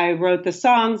 like I wrote the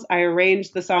songs, I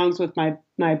arranged the songs with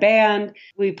my band.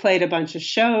 We played a bunch of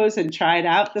shows and tried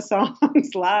out the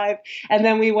songs live. And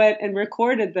then we went and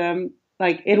recorded them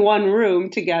like in one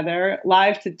room together,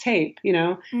 live to tape,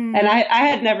 and I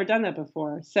had never done that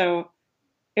before. So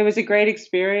it was a great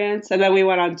experience. And then we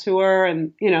went on tour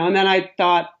and then I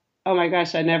thought, oh my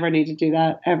gosh, I never need to do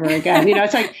that ever again.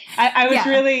 It's like, I was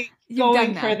really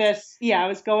going for this. Yeah. I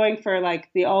was going for like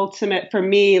the ultimate for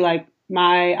me, like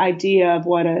my idea of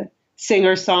what a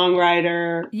singer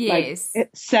songwriter, like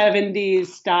 70s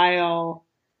style,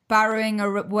 burrowing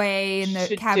away in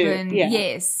the cabin.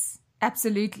 Yes,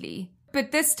 absolutely.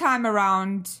 But this time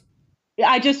around,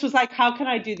 I just was like, how can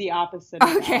I do the opposite?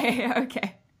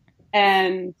 Okay.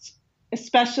 And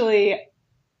especially,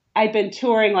 I'd been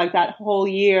touring like that whole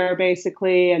year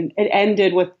basically, and it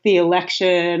ended with the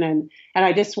election, and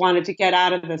I just wanted to get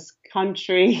out of this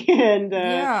country. And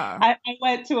I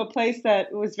went to a place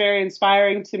that was very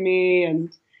inspiring to me.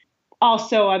 And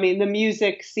also, I mean, the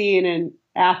music scene in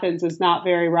Athens is not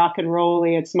very rock and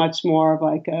rolly. It's much more of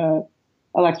like a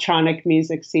electronic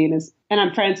music scene. And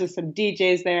I'm friends with some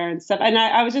DJs there and stuff. And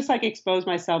I was just like exposed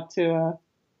myself to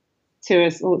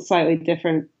a slightly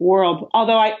different world.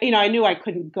 Although I knew I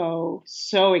couldn't go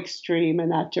so extreme in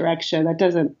that direction. That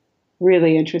doesn't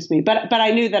really interest me. But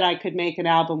I knew that I could make an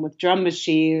album with drum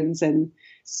machines and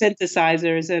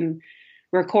synthesizers and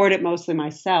record it mostly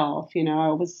myself.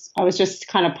 I was just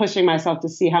kind of pushing myself to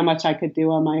see how much I could do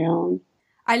on my own.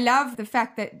 I love the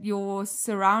fact that your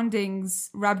surroundings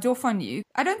rubbed off on you.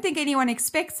 I don't think anyone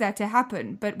expects that to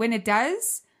happen, but when it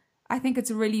does, I think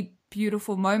it's a really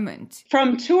beautiful moment.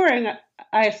 From touring,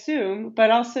 I assume,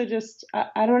 but also just,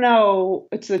 I don't know,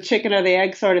 it's the chicken or the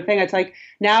egg sort of thing. It's like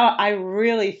now I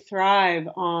really thrive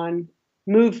on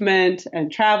movement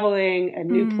and traveling and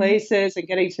new places and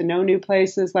getting to know new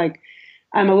places. Like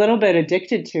I'm a little bit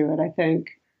addicted to it, I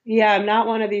think. Yeah, I'm not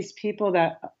one of these people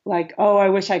that like, oh, I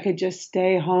wish I could just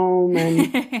stay home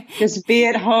and just be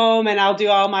at home and I'll do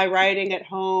all my writing at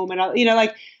home. And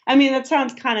I mean, that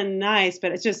sounds kind of nice,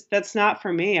 but it's just, that's not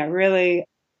for me. I really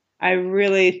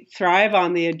thrive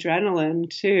on the adrenaline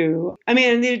too. I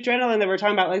mean, and the adrenaline that we're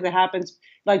talking about, like that happens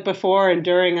like before and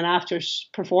during and after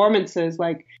performances,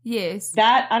 like yes,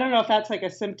 that, I don't know if that's like a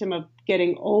symptom of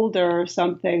getting older or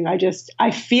something.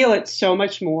 I feel it so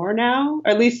much more now,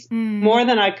 or at least more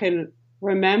than I can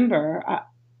remember.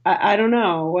 I don't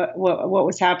know what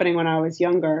was happening when I was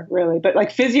younger, really, but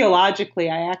like physiologically,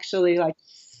 I actually like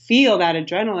feel that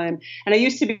adrenaline. And it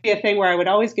used to be a thing where I would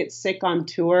always get sick on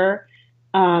tour.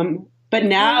 But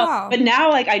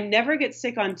now, like I never get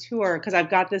sick on tour because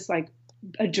I've got this like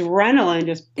adrenaline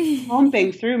just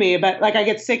pumping through me. But like I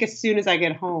get sick as soon as I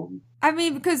get home. I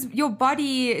mean, because your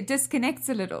body disconnects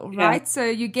a little, right? Yeah. So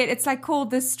it's like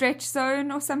called the stretch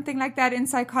zone or something like that in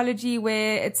psychology,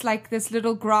 where it's like this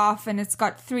little graph and it's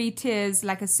got 3 tiers,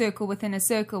 like a circle within a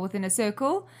circle within a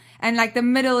circle. And like the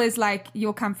middle is like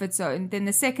your comfort zone. Then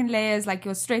the second layer is like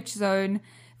your stretch zone.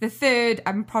 The third,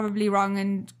 I'm probably wrong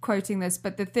in quoting this,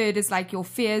 but the third is like your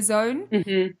fear zone.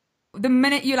 Mm-hmm. The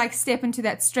minute you like step into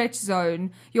that stretch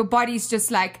zone, your body's just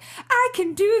like, I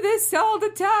can do this all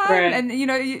the time. Right. And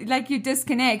you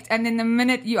disconnect. And then the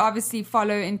minute you obviously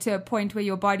follow into a point where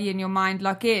your body and your mind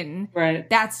lock in, right,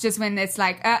 that's just when it's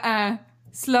like,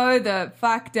 slow the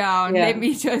fuck down. Yeah. Let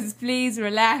me just please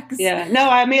relax. Yeah. No,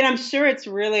 I mean, I'm sure it's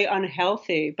really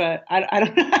unhealthy, but I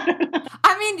don't know.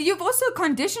 I mean, you've also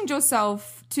conditioned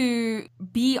yourself to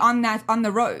be on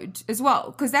the road as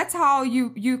well, because that's how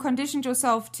you conditioned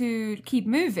yourself to keep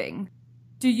moving.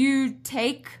 Do you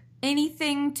take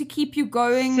anything to keep you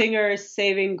going? Singer's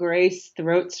Saving Grace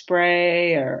throat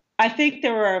spray, or I think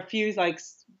there were a few like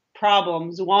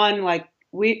problems. One, like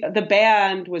the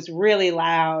band was really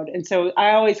loud, and so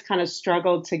I always kind of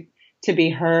struggled to be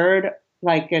heard,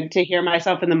 like, and to hear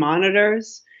myself in the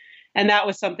monitors. And that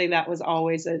was something that was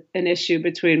always an issue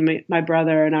between my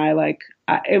brother and I. Like,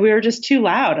 we were just too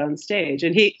loud on stage,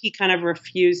 and he kind of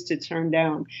refused to turn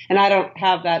down. And I don't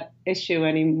have that issue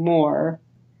anymore.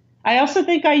 I also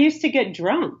think I used to get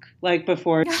drunk, like,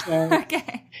 before a show,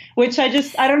 okay, which I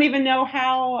don't even know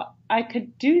how I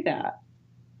could do that.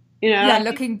 Yeah,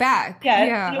 looking back.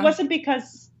 Yeah. It wasn't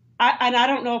because I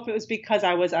don't know if it was because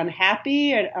I was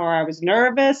unhappy or I was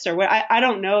nervous or what. I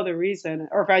don't know the reason,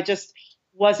 or if I just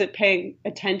wasn't paying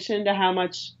attention to how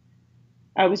much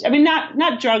I was. I mean,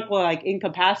 not drunk, well, like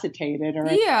incapacitated or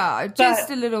just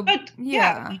a little. But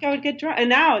I think I would get drunk, and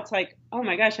now it's like, oh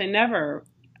my gosh,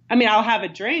 I'll have a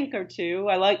drink or two.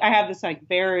 I have this like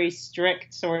very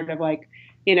strict sort of like,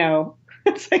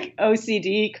 it's like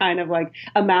OCD kind of like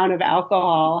amount of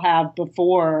alcohol I'll have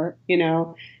before,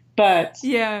 but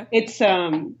it's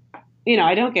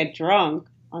I don't get drunk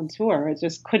on tour. It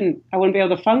just I wouldn't be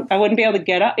able to I wouldn't be able to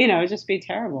get up, it'd just be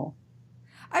terrible.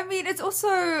 I mean, it's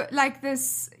also like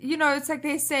this, it's like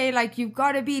they say, like, you've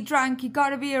got to be drunk, you got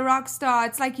to be a rock star.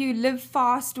 It's like you live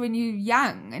fast when you're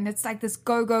young, and it's like this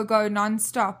go, go, go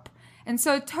nonstop. And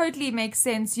so it totally makes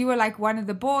sense. You were like one of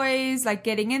the boys, like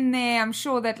getting in there. I'm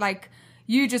sure that like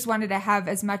you just wanted to have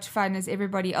as much fun as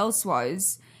everybody else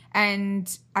was.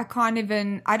 And I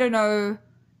don't know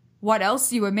what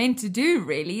else you were meant to do,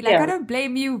 really. Like, I don't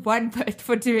blame you one bit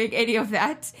for doing any of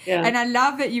that. Yeah. And I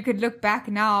love that you could look back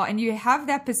now and you have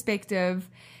that perspective,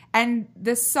 and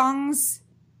the songs,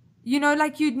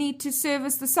 like, you'd need to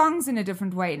service the songs in a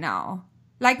different way now.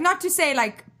 Like, not to say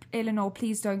like Eleanor,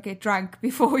 please don't get drunk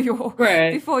before your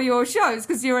Right. before your shows,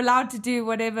 because you're allowed to do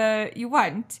whatever you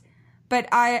want. But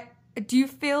do you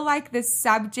feel like the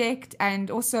subject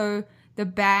and also the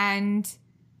band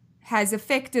has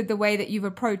affected the way that you've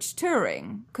approached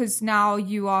touring? Because now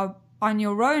you are on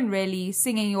your own, really,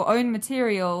 singing your own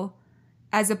material,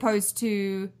 as opposed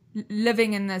to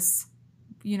living in this,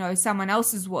 someone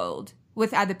else's world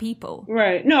with other people.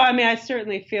 Right. No, I mean, I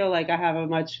certainly feel like I have a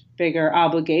much bigger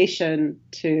obligation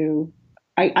to,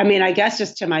 I guess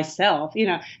just to myself,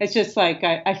 it's just like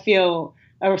I feel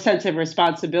a sense of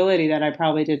responsibility that I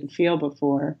probably didn't feel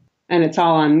before. And it's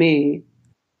all on me.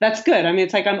 That's good. I mean,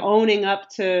 it's like I'm owning up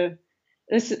to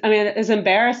this. I mean, as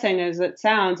embarrassing as it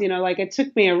sounds, like it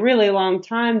took me a really long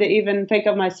time to even think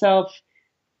of myself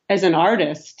as an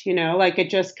artist, like it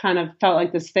just kind of felt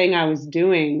like this thing I was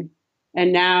doing.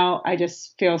 And now I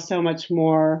just feel so much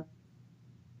more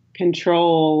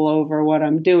control over what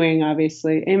I'm doing,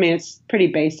 obviously. I mean, it's pretty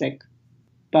basic,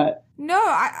 but. No,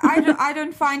 I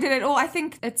don't find it at all. I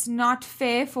think it's not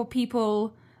fair for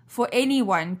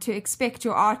anyone to expect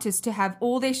your artist to have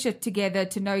all their shit together,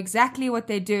 to know exactly what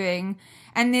they're doing.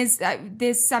 And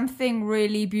there's something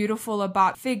really beautiful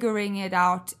about figuring it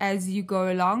out as you go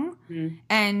along.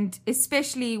 And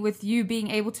especially with you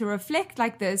being able to reflect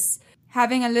like this,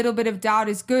 having a little bit of doubt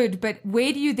is good, but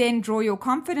where do you then draw your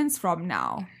confidence from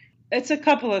now? It's a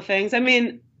couple of things. I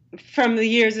mean, from the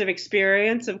years of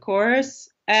experience, of course.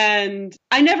 And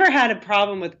I never had a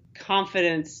problem with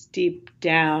confidence deep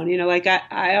down. Like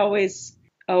I always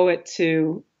owe it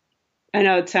to, I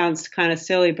know it sounds kind of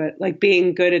silly, but like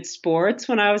being good at sports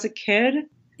when I was a kid.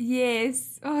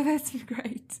 Yes. Oh, that's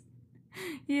great.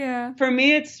 Yeah. For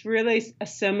me, it's really a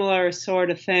similar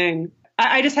sort of thing.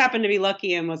 I just happened to be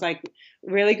lucky and was like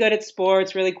really good at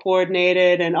sports, really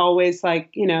coordinated, and always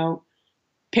like,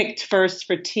 picked first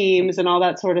for teams and all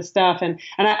that sort of stuff. And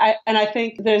I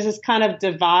think there's this kind of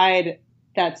divide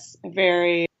that's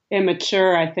very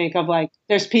immature, I think, of like,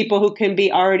 there's people who can be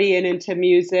arty and into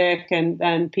music, and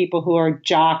then people who are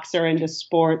jocks or into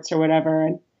sports or whatever.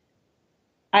 And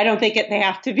I don't think they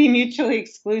have to be mutually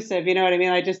exclusive. You know what I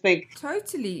mean? I just think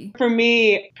totally. For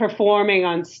me, performing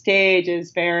on stage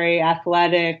is very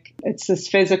athletic. It's this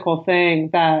physical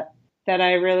thing that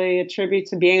I really attribute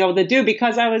to being able to do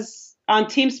because I was on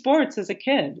team sports as a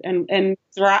kid and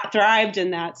thrived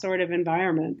in that sort of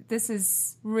environment. This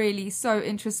is really so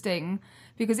interesting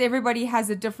because everybody has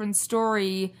a different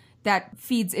story that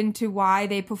feeds into why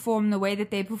they perform the way that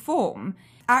they perform.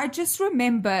 I just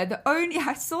remember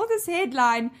I saw this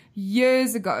headline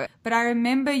years ago, but I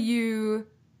remember you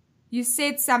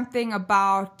said something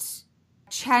about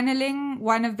channeling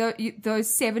one of those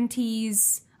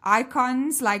 70s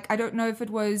icons. Like, I don't know if it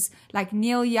was like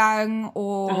Neil Young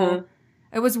or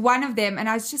it was one of them. And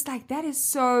I was just like, that is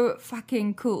so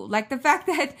fucking cool. Like the fact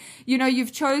that,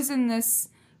 you've chosen this,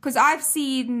 because I've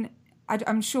seen,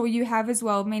 I'm sure you have as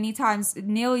well, many times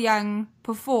Neil Young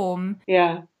perform.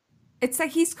 Yeah. It's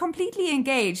like he's completely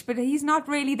engaged, but he's not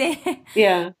really there.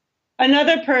 Yeah.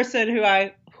 Another person who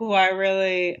I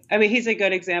really, I mean, he's a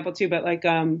good example too, but like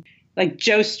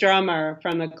Joe Strummer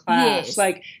from The Clash. Yes.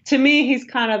 Like, to me, he's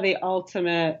kind of the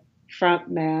ultimate front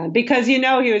man because, he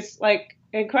was like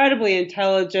incredibly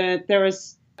intelligent.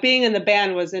 Being in the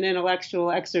band was an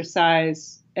intellectual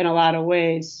exercise in a lot of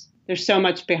ways. There's so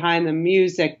much behind the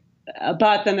music,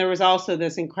 but then there was also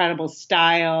this incredible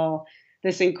style,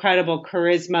 this incredible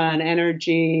charisma and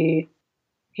energy.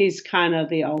 He's kind of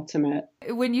the ultimate.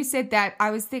 When you said that,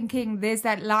 I was thinking there's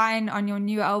that line on your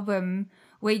new album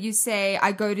where you say,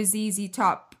 I go to ZZ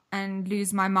Top and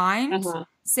lose my mind.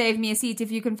 Save me a seat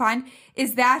if you can find.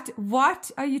 Is that, what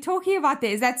are you talking about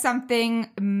there? Is that something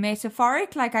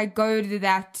metaphoric? Like I go to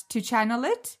that to channel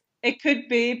it? It could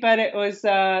be, but it was,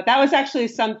 that was actually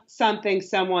something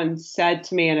someone said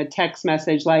to me in a text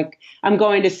message, like, I'm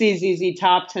going to see ZZ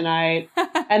Top tonight.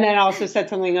 And then also said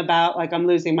something about like, I'm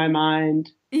losing my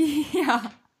mind. Yeah.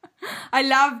 I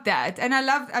love that. And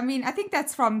I think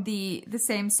that's from the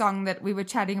same song that we were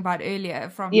chatting about earlier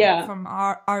from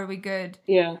Are We Good?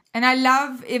 Yeah. And I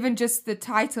love even just the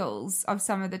titles of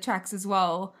some of the tracks as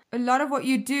well. A lot of what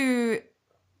you do,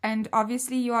 and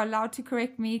obviously you are allowed to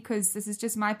correct me because this is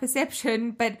just my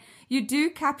perception, but you do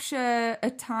capture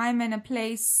a time and a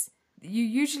place. You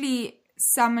usually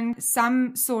summon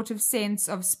some sort of sense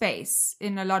of space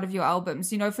in a lot of your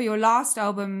albums. For your last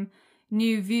album,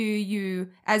 New View,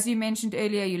 as you mentioned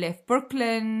earlier, you left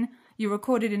Brooklyn, you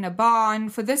recorded in a barn.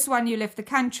 For this one, you left the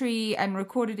country and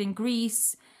recorded in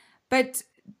Greece. But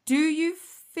do you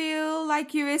feel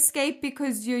like you escape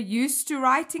because you're used to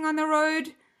writing on the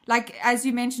road? Like, as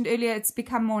you mentioned earlier, it's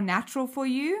become more natural for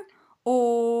you?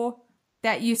 Or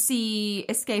that you see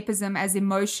escapism as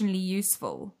emotionally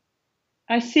useful?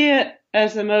 I see it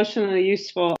as emotionally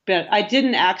useful, but I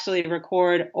didn't actually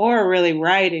record or really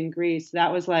write in Greece.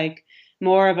 That was like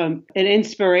more of an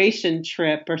inspiration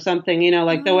trip or something,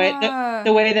 like the way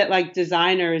that like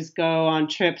designers go on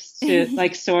trips to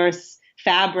like source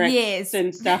fabrics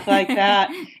and stuff like that.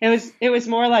 It was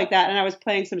more like that. And I was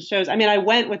playing some shows. I mean, I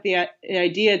went with the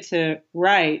idea to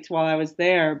write while I was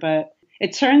there, but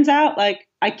it turns out like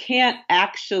I can't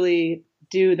actually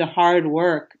do the hard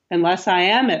work unless I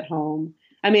am at home.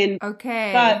 I mean, but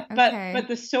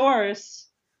the source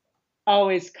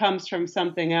always comes from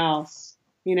something else,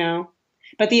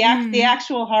 But the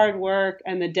actual hard work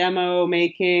and the demo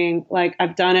making, like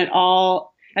I've done it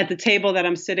all at the table that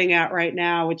I'm sitting at right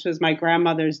now, which was my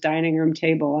grandmother's dining room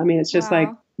table. I mean, it's just like,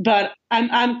 but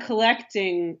I'm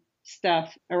collecting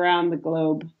stuff around the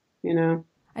globe,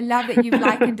 I love that you've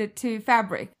likened it to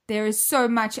fabric. There is so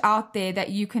much out there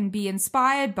that you can be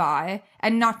inspired by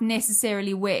and not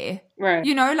necessarily wear. Right.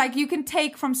 Like you can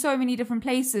take from so many different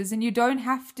places and you don't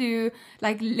have to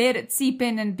like let it seep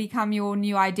in and become your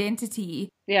new identity.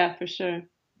 Yeah, for sure.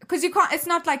 Because you can't, it's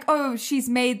not like, oh, she's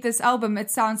made this album.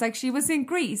 It sounds like she was in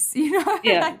Greece,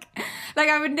 Yeah. like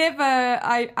I would never,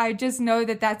 I just know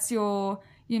that that's your,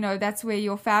 that's where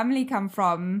your family come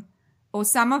from. Or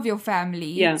some of your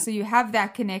family. Yeah. So you have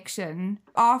that connection.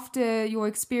 After your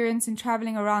experience in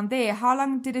traveling around there, how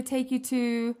long did it take you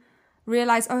to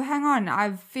realize, oh, hang on,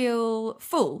 I feel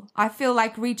full. I feel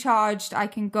like recharged. I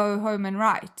can go home and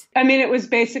write. I mean, it was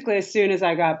basically as soon as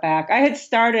I got back. I had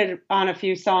started on a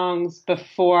few songs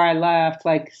before I left,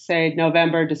 like say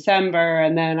November, December,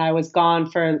 and then I was gone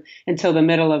until the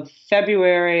middle of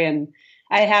February. And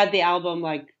I had the album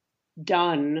like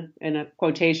done in a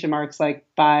quotation marks like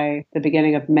by the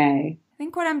beginning of May. I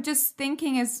think what I'm just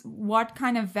thinking is what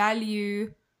kind of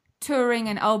value touring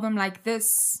an album like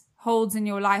this holds in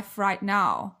your life right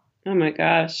now. Oh my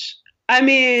gosh. I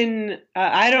mean,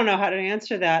 I don't know how to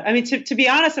answer that. I mean, to be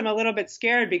honest, I'm a little bit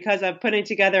scared because I'm putting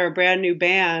together a brand new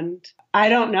band. I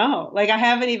don't know. Like I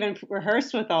haven't even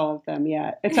rehearsed with all of them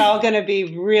yet. It's all going to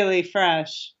be really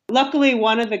fresh. Luckily,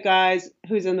 one of the guys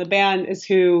who's in the band is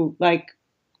who like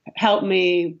helped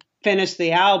me finish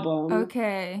the album.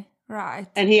 Okay, right.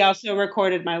 And he also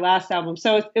recorded my last album.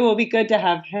 So it will be good to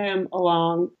have him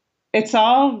along. It's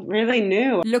all really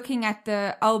new. Looking at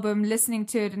the album, listening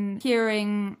to it and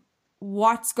hearing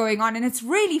what's going on. And it's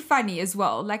really funny as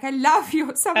well. Like I love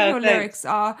some of your lyrics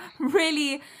are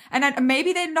really, and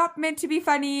maybe they're not meant to be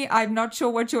funny. I'm not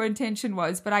sure what your intention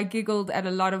was, but I giggled at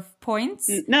a lot of points.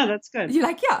 No, that's good. You're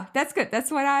like, yeah, that's good. That's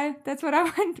what I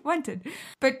wanted.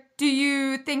 But do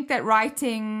you think that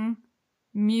writing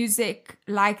music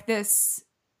like this,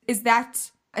 is that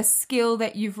a skill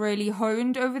that you've really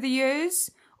honed over the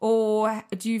years? Or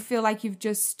do you feel like you've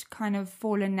just kind of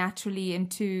fallen naturally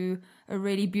into a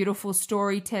really beautiful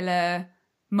storyteller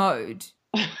mode?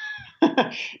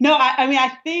 No, I mean,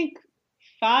 I think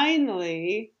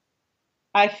finally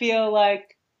I feel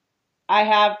like I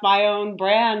have my own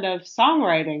brand of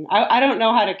songwriting. I don't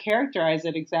know how to characterize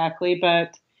it exactly,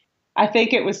 but I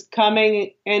think it was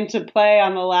coming into play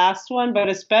on the last one, but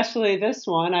especially this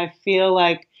one. I feel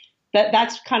like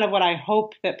that's kind of what I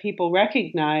hope that people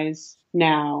recognize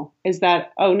now is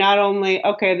that, oh, not only,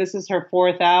 okay, this is her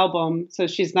fourth album, so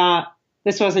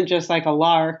this wasn't just like a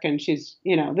lark, and she's,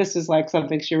 this is like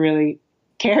something she really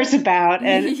cares about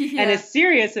and is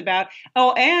serious about.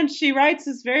 Oh, and she writes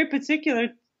this very particular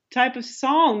type of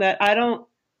song that I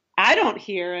don't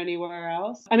hear anywhere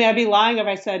else. I mean, I'd be lying if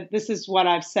I said this is what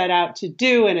I've set out to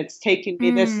do and it's taken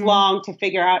me this long to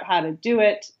figure out how to do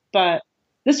it, but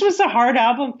this was a hard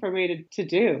album for me to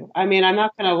do. I mean, I'm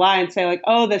not going to lie and say like,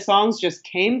 oh, the songs just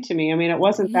came to me. I mean, it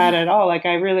wasn't that at all. Like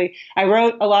I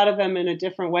wrote a lot of them in a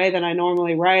different way than I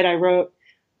normally write. I wrote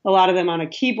a lot of them on a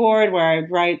keyboard where I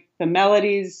write the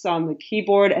melodies on the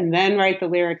keyboard and then write the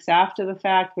lyrics after the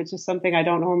fact, which is something I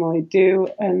don't normally do.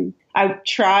 And I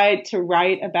tried to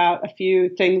write about a few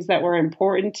things that were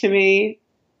important to me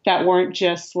that weren't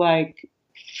just like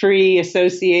free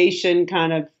association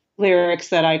kind of lyrics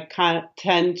that I kind of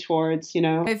tend towards,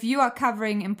 If you are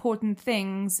covering important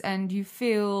things and you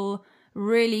feel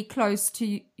really close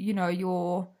to,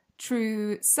 your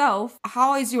true self,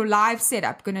 how is your live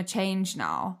setup going to change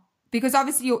now? Because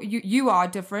obviously you are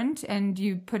different and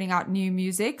you're putting out new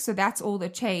music, so that's all the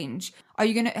change. Are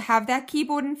you going to have that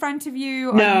keyboard in front of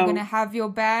you? No. Are you going to have your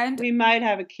band? We might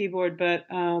have a keyboard, but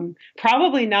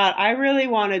probably not. I really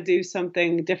want to do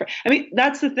something different. I mean,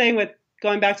 that's the thing with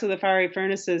going back to the Fiery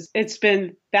Furnaces, it's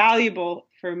been valuable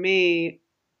for me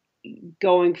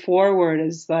going forward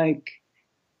is like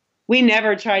we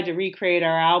never tried to recreate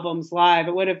our albums live.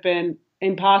 It would have been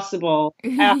impossible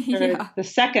after the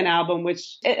second album,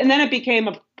 and then it became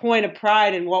a point of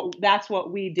pride, and that's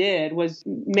what we did, was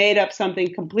made up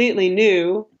something completely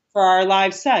new for our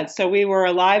live sets. So we were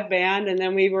a live band, and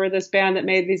then we were this band that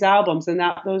made these albums, and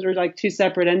those were like two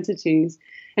separate entities.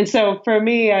 And so for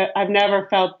me, I've never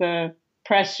felt the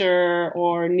pressure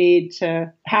or need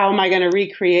to, how am I going to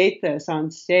recreate this on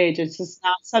stage? It's just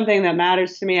not something that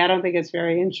matters to me. I don't think it's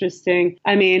very interesting.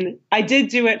 I mean, I did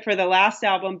do it for the last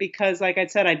album because, like I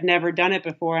said, I'd never done it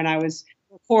before, and I was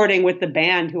recording with the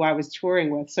band who I was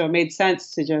touring with. So it made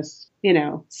sense to just,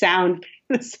 sound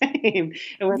the same.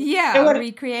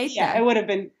 Recreate that. It would have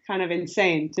been kind of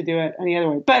insane to do it any other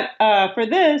way. But for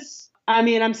this, I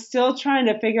mean, I'm still trying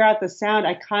to figure out the sound.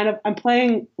 I'm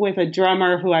playing with a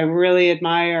drummer who I really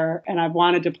admire and I've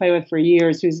wanted to play with for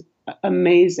years, who's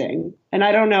amazing. And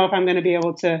I don't know if I'm going to be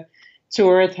able to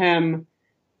tour with him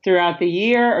throughout the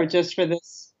year or just for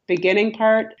this beginning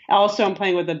part. Also, I'm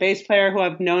playing with a bass player who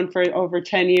I've known for over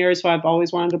 10 years, who I've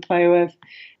always wanted to play with.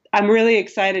 I'm really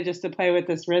excited just to play with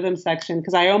this rhythm section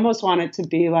because I almost want it to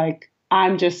be like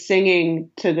I'm just singing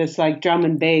to this like drum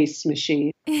and bass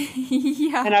machine.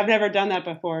 Yeah. And I've never done that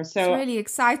before. So it's really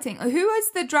exciting. Who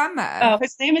is the drummer? Oh,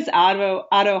 his name is Otto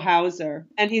Hauser.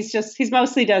 And he's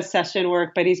mostly does session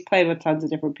work, but he's played with tons of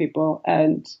different people.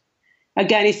 And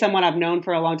again, he's someone I've known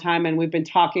for a long time, and we've been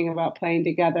talking about playing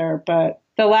together. But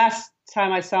the last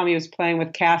time I saw him, he was playing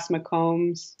with Cass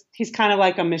McCombs. He's kind of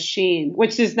like a machine,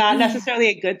 which is not necessarily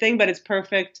a good thing, but it's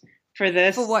perfect for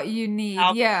this. For what you need,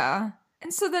 yeah.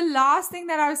 And so the last thing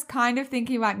that I was kind of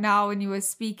thinking about now when you were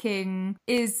speaking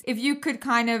is if you could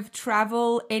kind of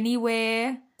travel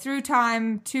anywhere through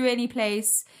time to any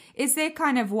place, is there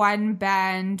kind of one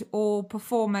band or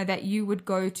performer that you would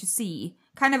go to see?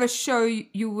 Kind of a show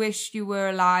you wish you were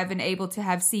alive and able to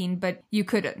have seen, but you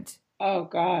couldn't. Oh,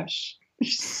 gosh.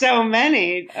 So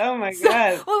many. Oh my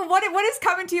God. Well, what is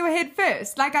coming to your head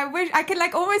first? Like, I wish I could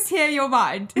like almost hear your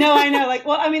mind. No, I know. Like,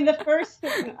 well, I mean, the first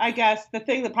thing, I guess, the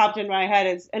thing that popped in my head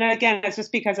is, and again, it's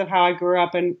just because of how I grew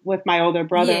up and with my older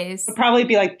brother, yes. Would probably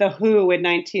be like The Who in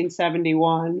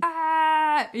 1971.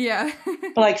 Yeah.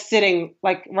 But like sitting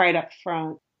like right up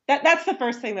front. That's the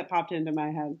first thing that popped into my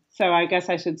head. So I guess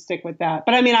I should stick with that.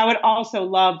 But I mean, I would also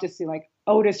love to see like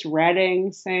Otis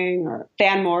Redding sing, or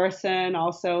Van Morrison,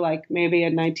 also like maybe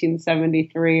in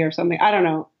 1973 or something. I don't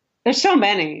know. There's so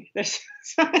many. There's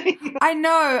so many. I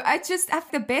know.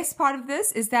 The best part of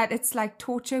this is that it's like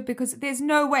torture because there's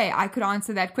no way I could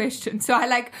answer that question. So I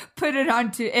like put it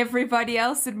on to everybody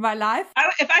else in my life.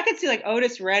 If I could see like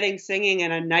Otis Redding singing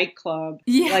in a nightclub,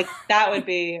 like that would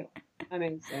be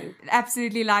amazing.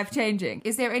 Absolutely life-changing.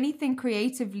 Is there anything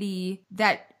creatively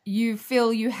that you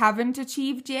feel you haven't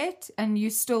achieved yet and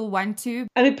you still want to?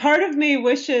 I mean, part of me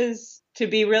wishes to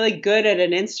be really good at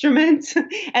an instrument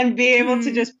and be able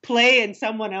to just play in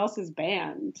someone else's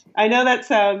band. I know that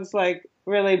sounds like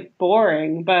really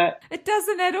boring, but it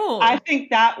doesn't at all. I think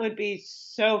that would be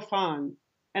so fun.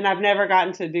 And I've never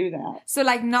gotten to do that. So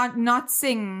like not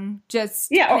sing, just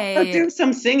play. Or do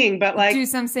some singing, but like do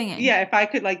some singing. Yeah, if I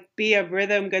could like be a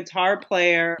rhythm guitar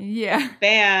player,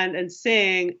 band and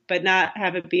sing, but not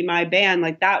have it be my band,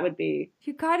 like that would be.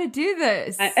 You got to do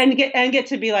this and get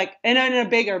to be like in a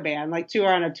bigger band, like tour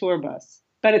on a tour bus.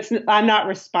 But I'm not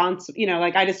responsible,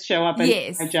 like I just show up and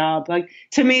do my job. Like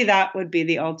to me, that would be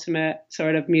the ultimate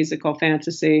sort of musical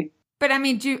fantasy. But I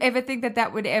mean, do you ever think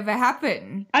that would ever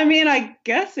happen? I mean, I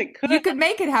guess it could. You could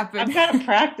make it happen. I've got to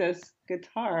practice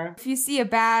guitar. If you see a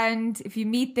band, if you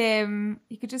meet them,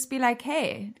 you could just be like,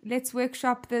 hey, let's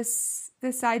workshop this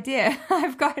idea.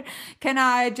 Can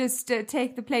I just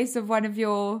take the place of one of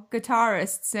your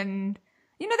guitarists? And,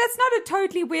 that's not a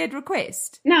totally weird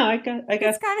request. No, I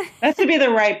guess that would be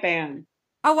the right band.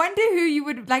 I wonder who you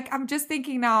would, I'm just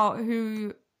thinking now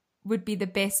who would be the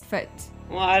best fit.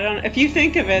 Well, I don't know. If you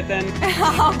think of it, then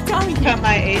I'll tell you. Become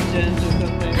my agent or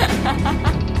something.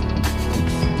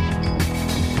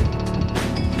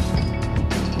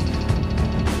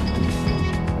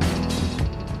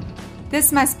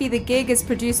 This Must Be the Gig is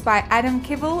produced by Adam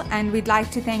Kivel, and we'd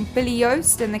like to thank Billy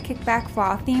Yost and The Kickback for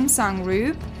our theme song,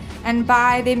 Rube, and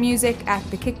buy their music at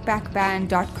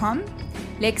thekickbackband.com.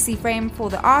 Lexi Frame for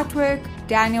the artwork,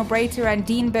 Daniel Brater and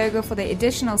Dean Berger for the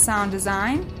additional sound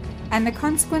design, and the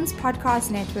Consequence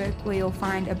Podcast Network, where you'll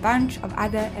find a bunch of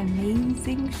other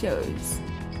amazing shows.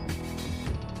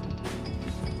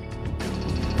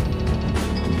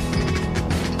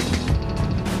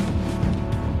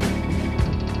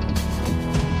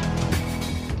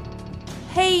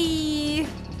 Hey!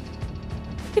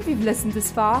 If you've you've listened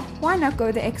this far, why not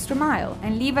go the extra mile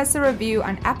and leave us a review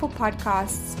on Apple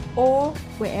Podcasts or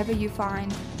wherever you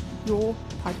find your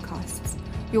podcasts.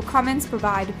 Your comments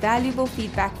provide valuable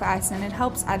feedback for us and it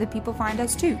helps other people find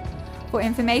us too. For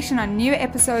information on new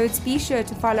episodes, be sure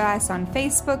to follow us on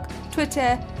Facebook,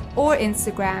 Twitter, or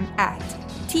Instagram at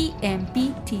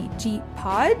TMBTGPod,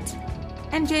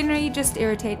 and generally just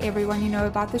irritate everyone you know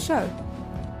about the show.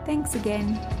 Thanks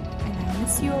again, and I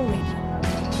miss you already.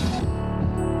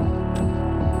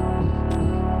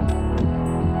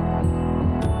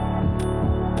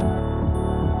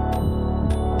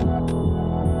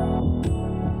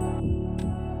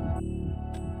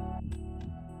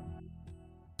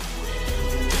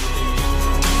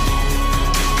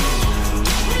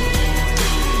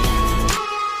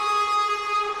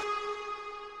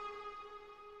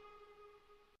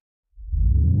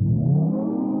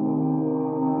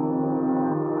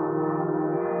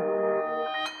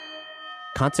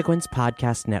 Consequence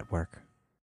Podcast Network.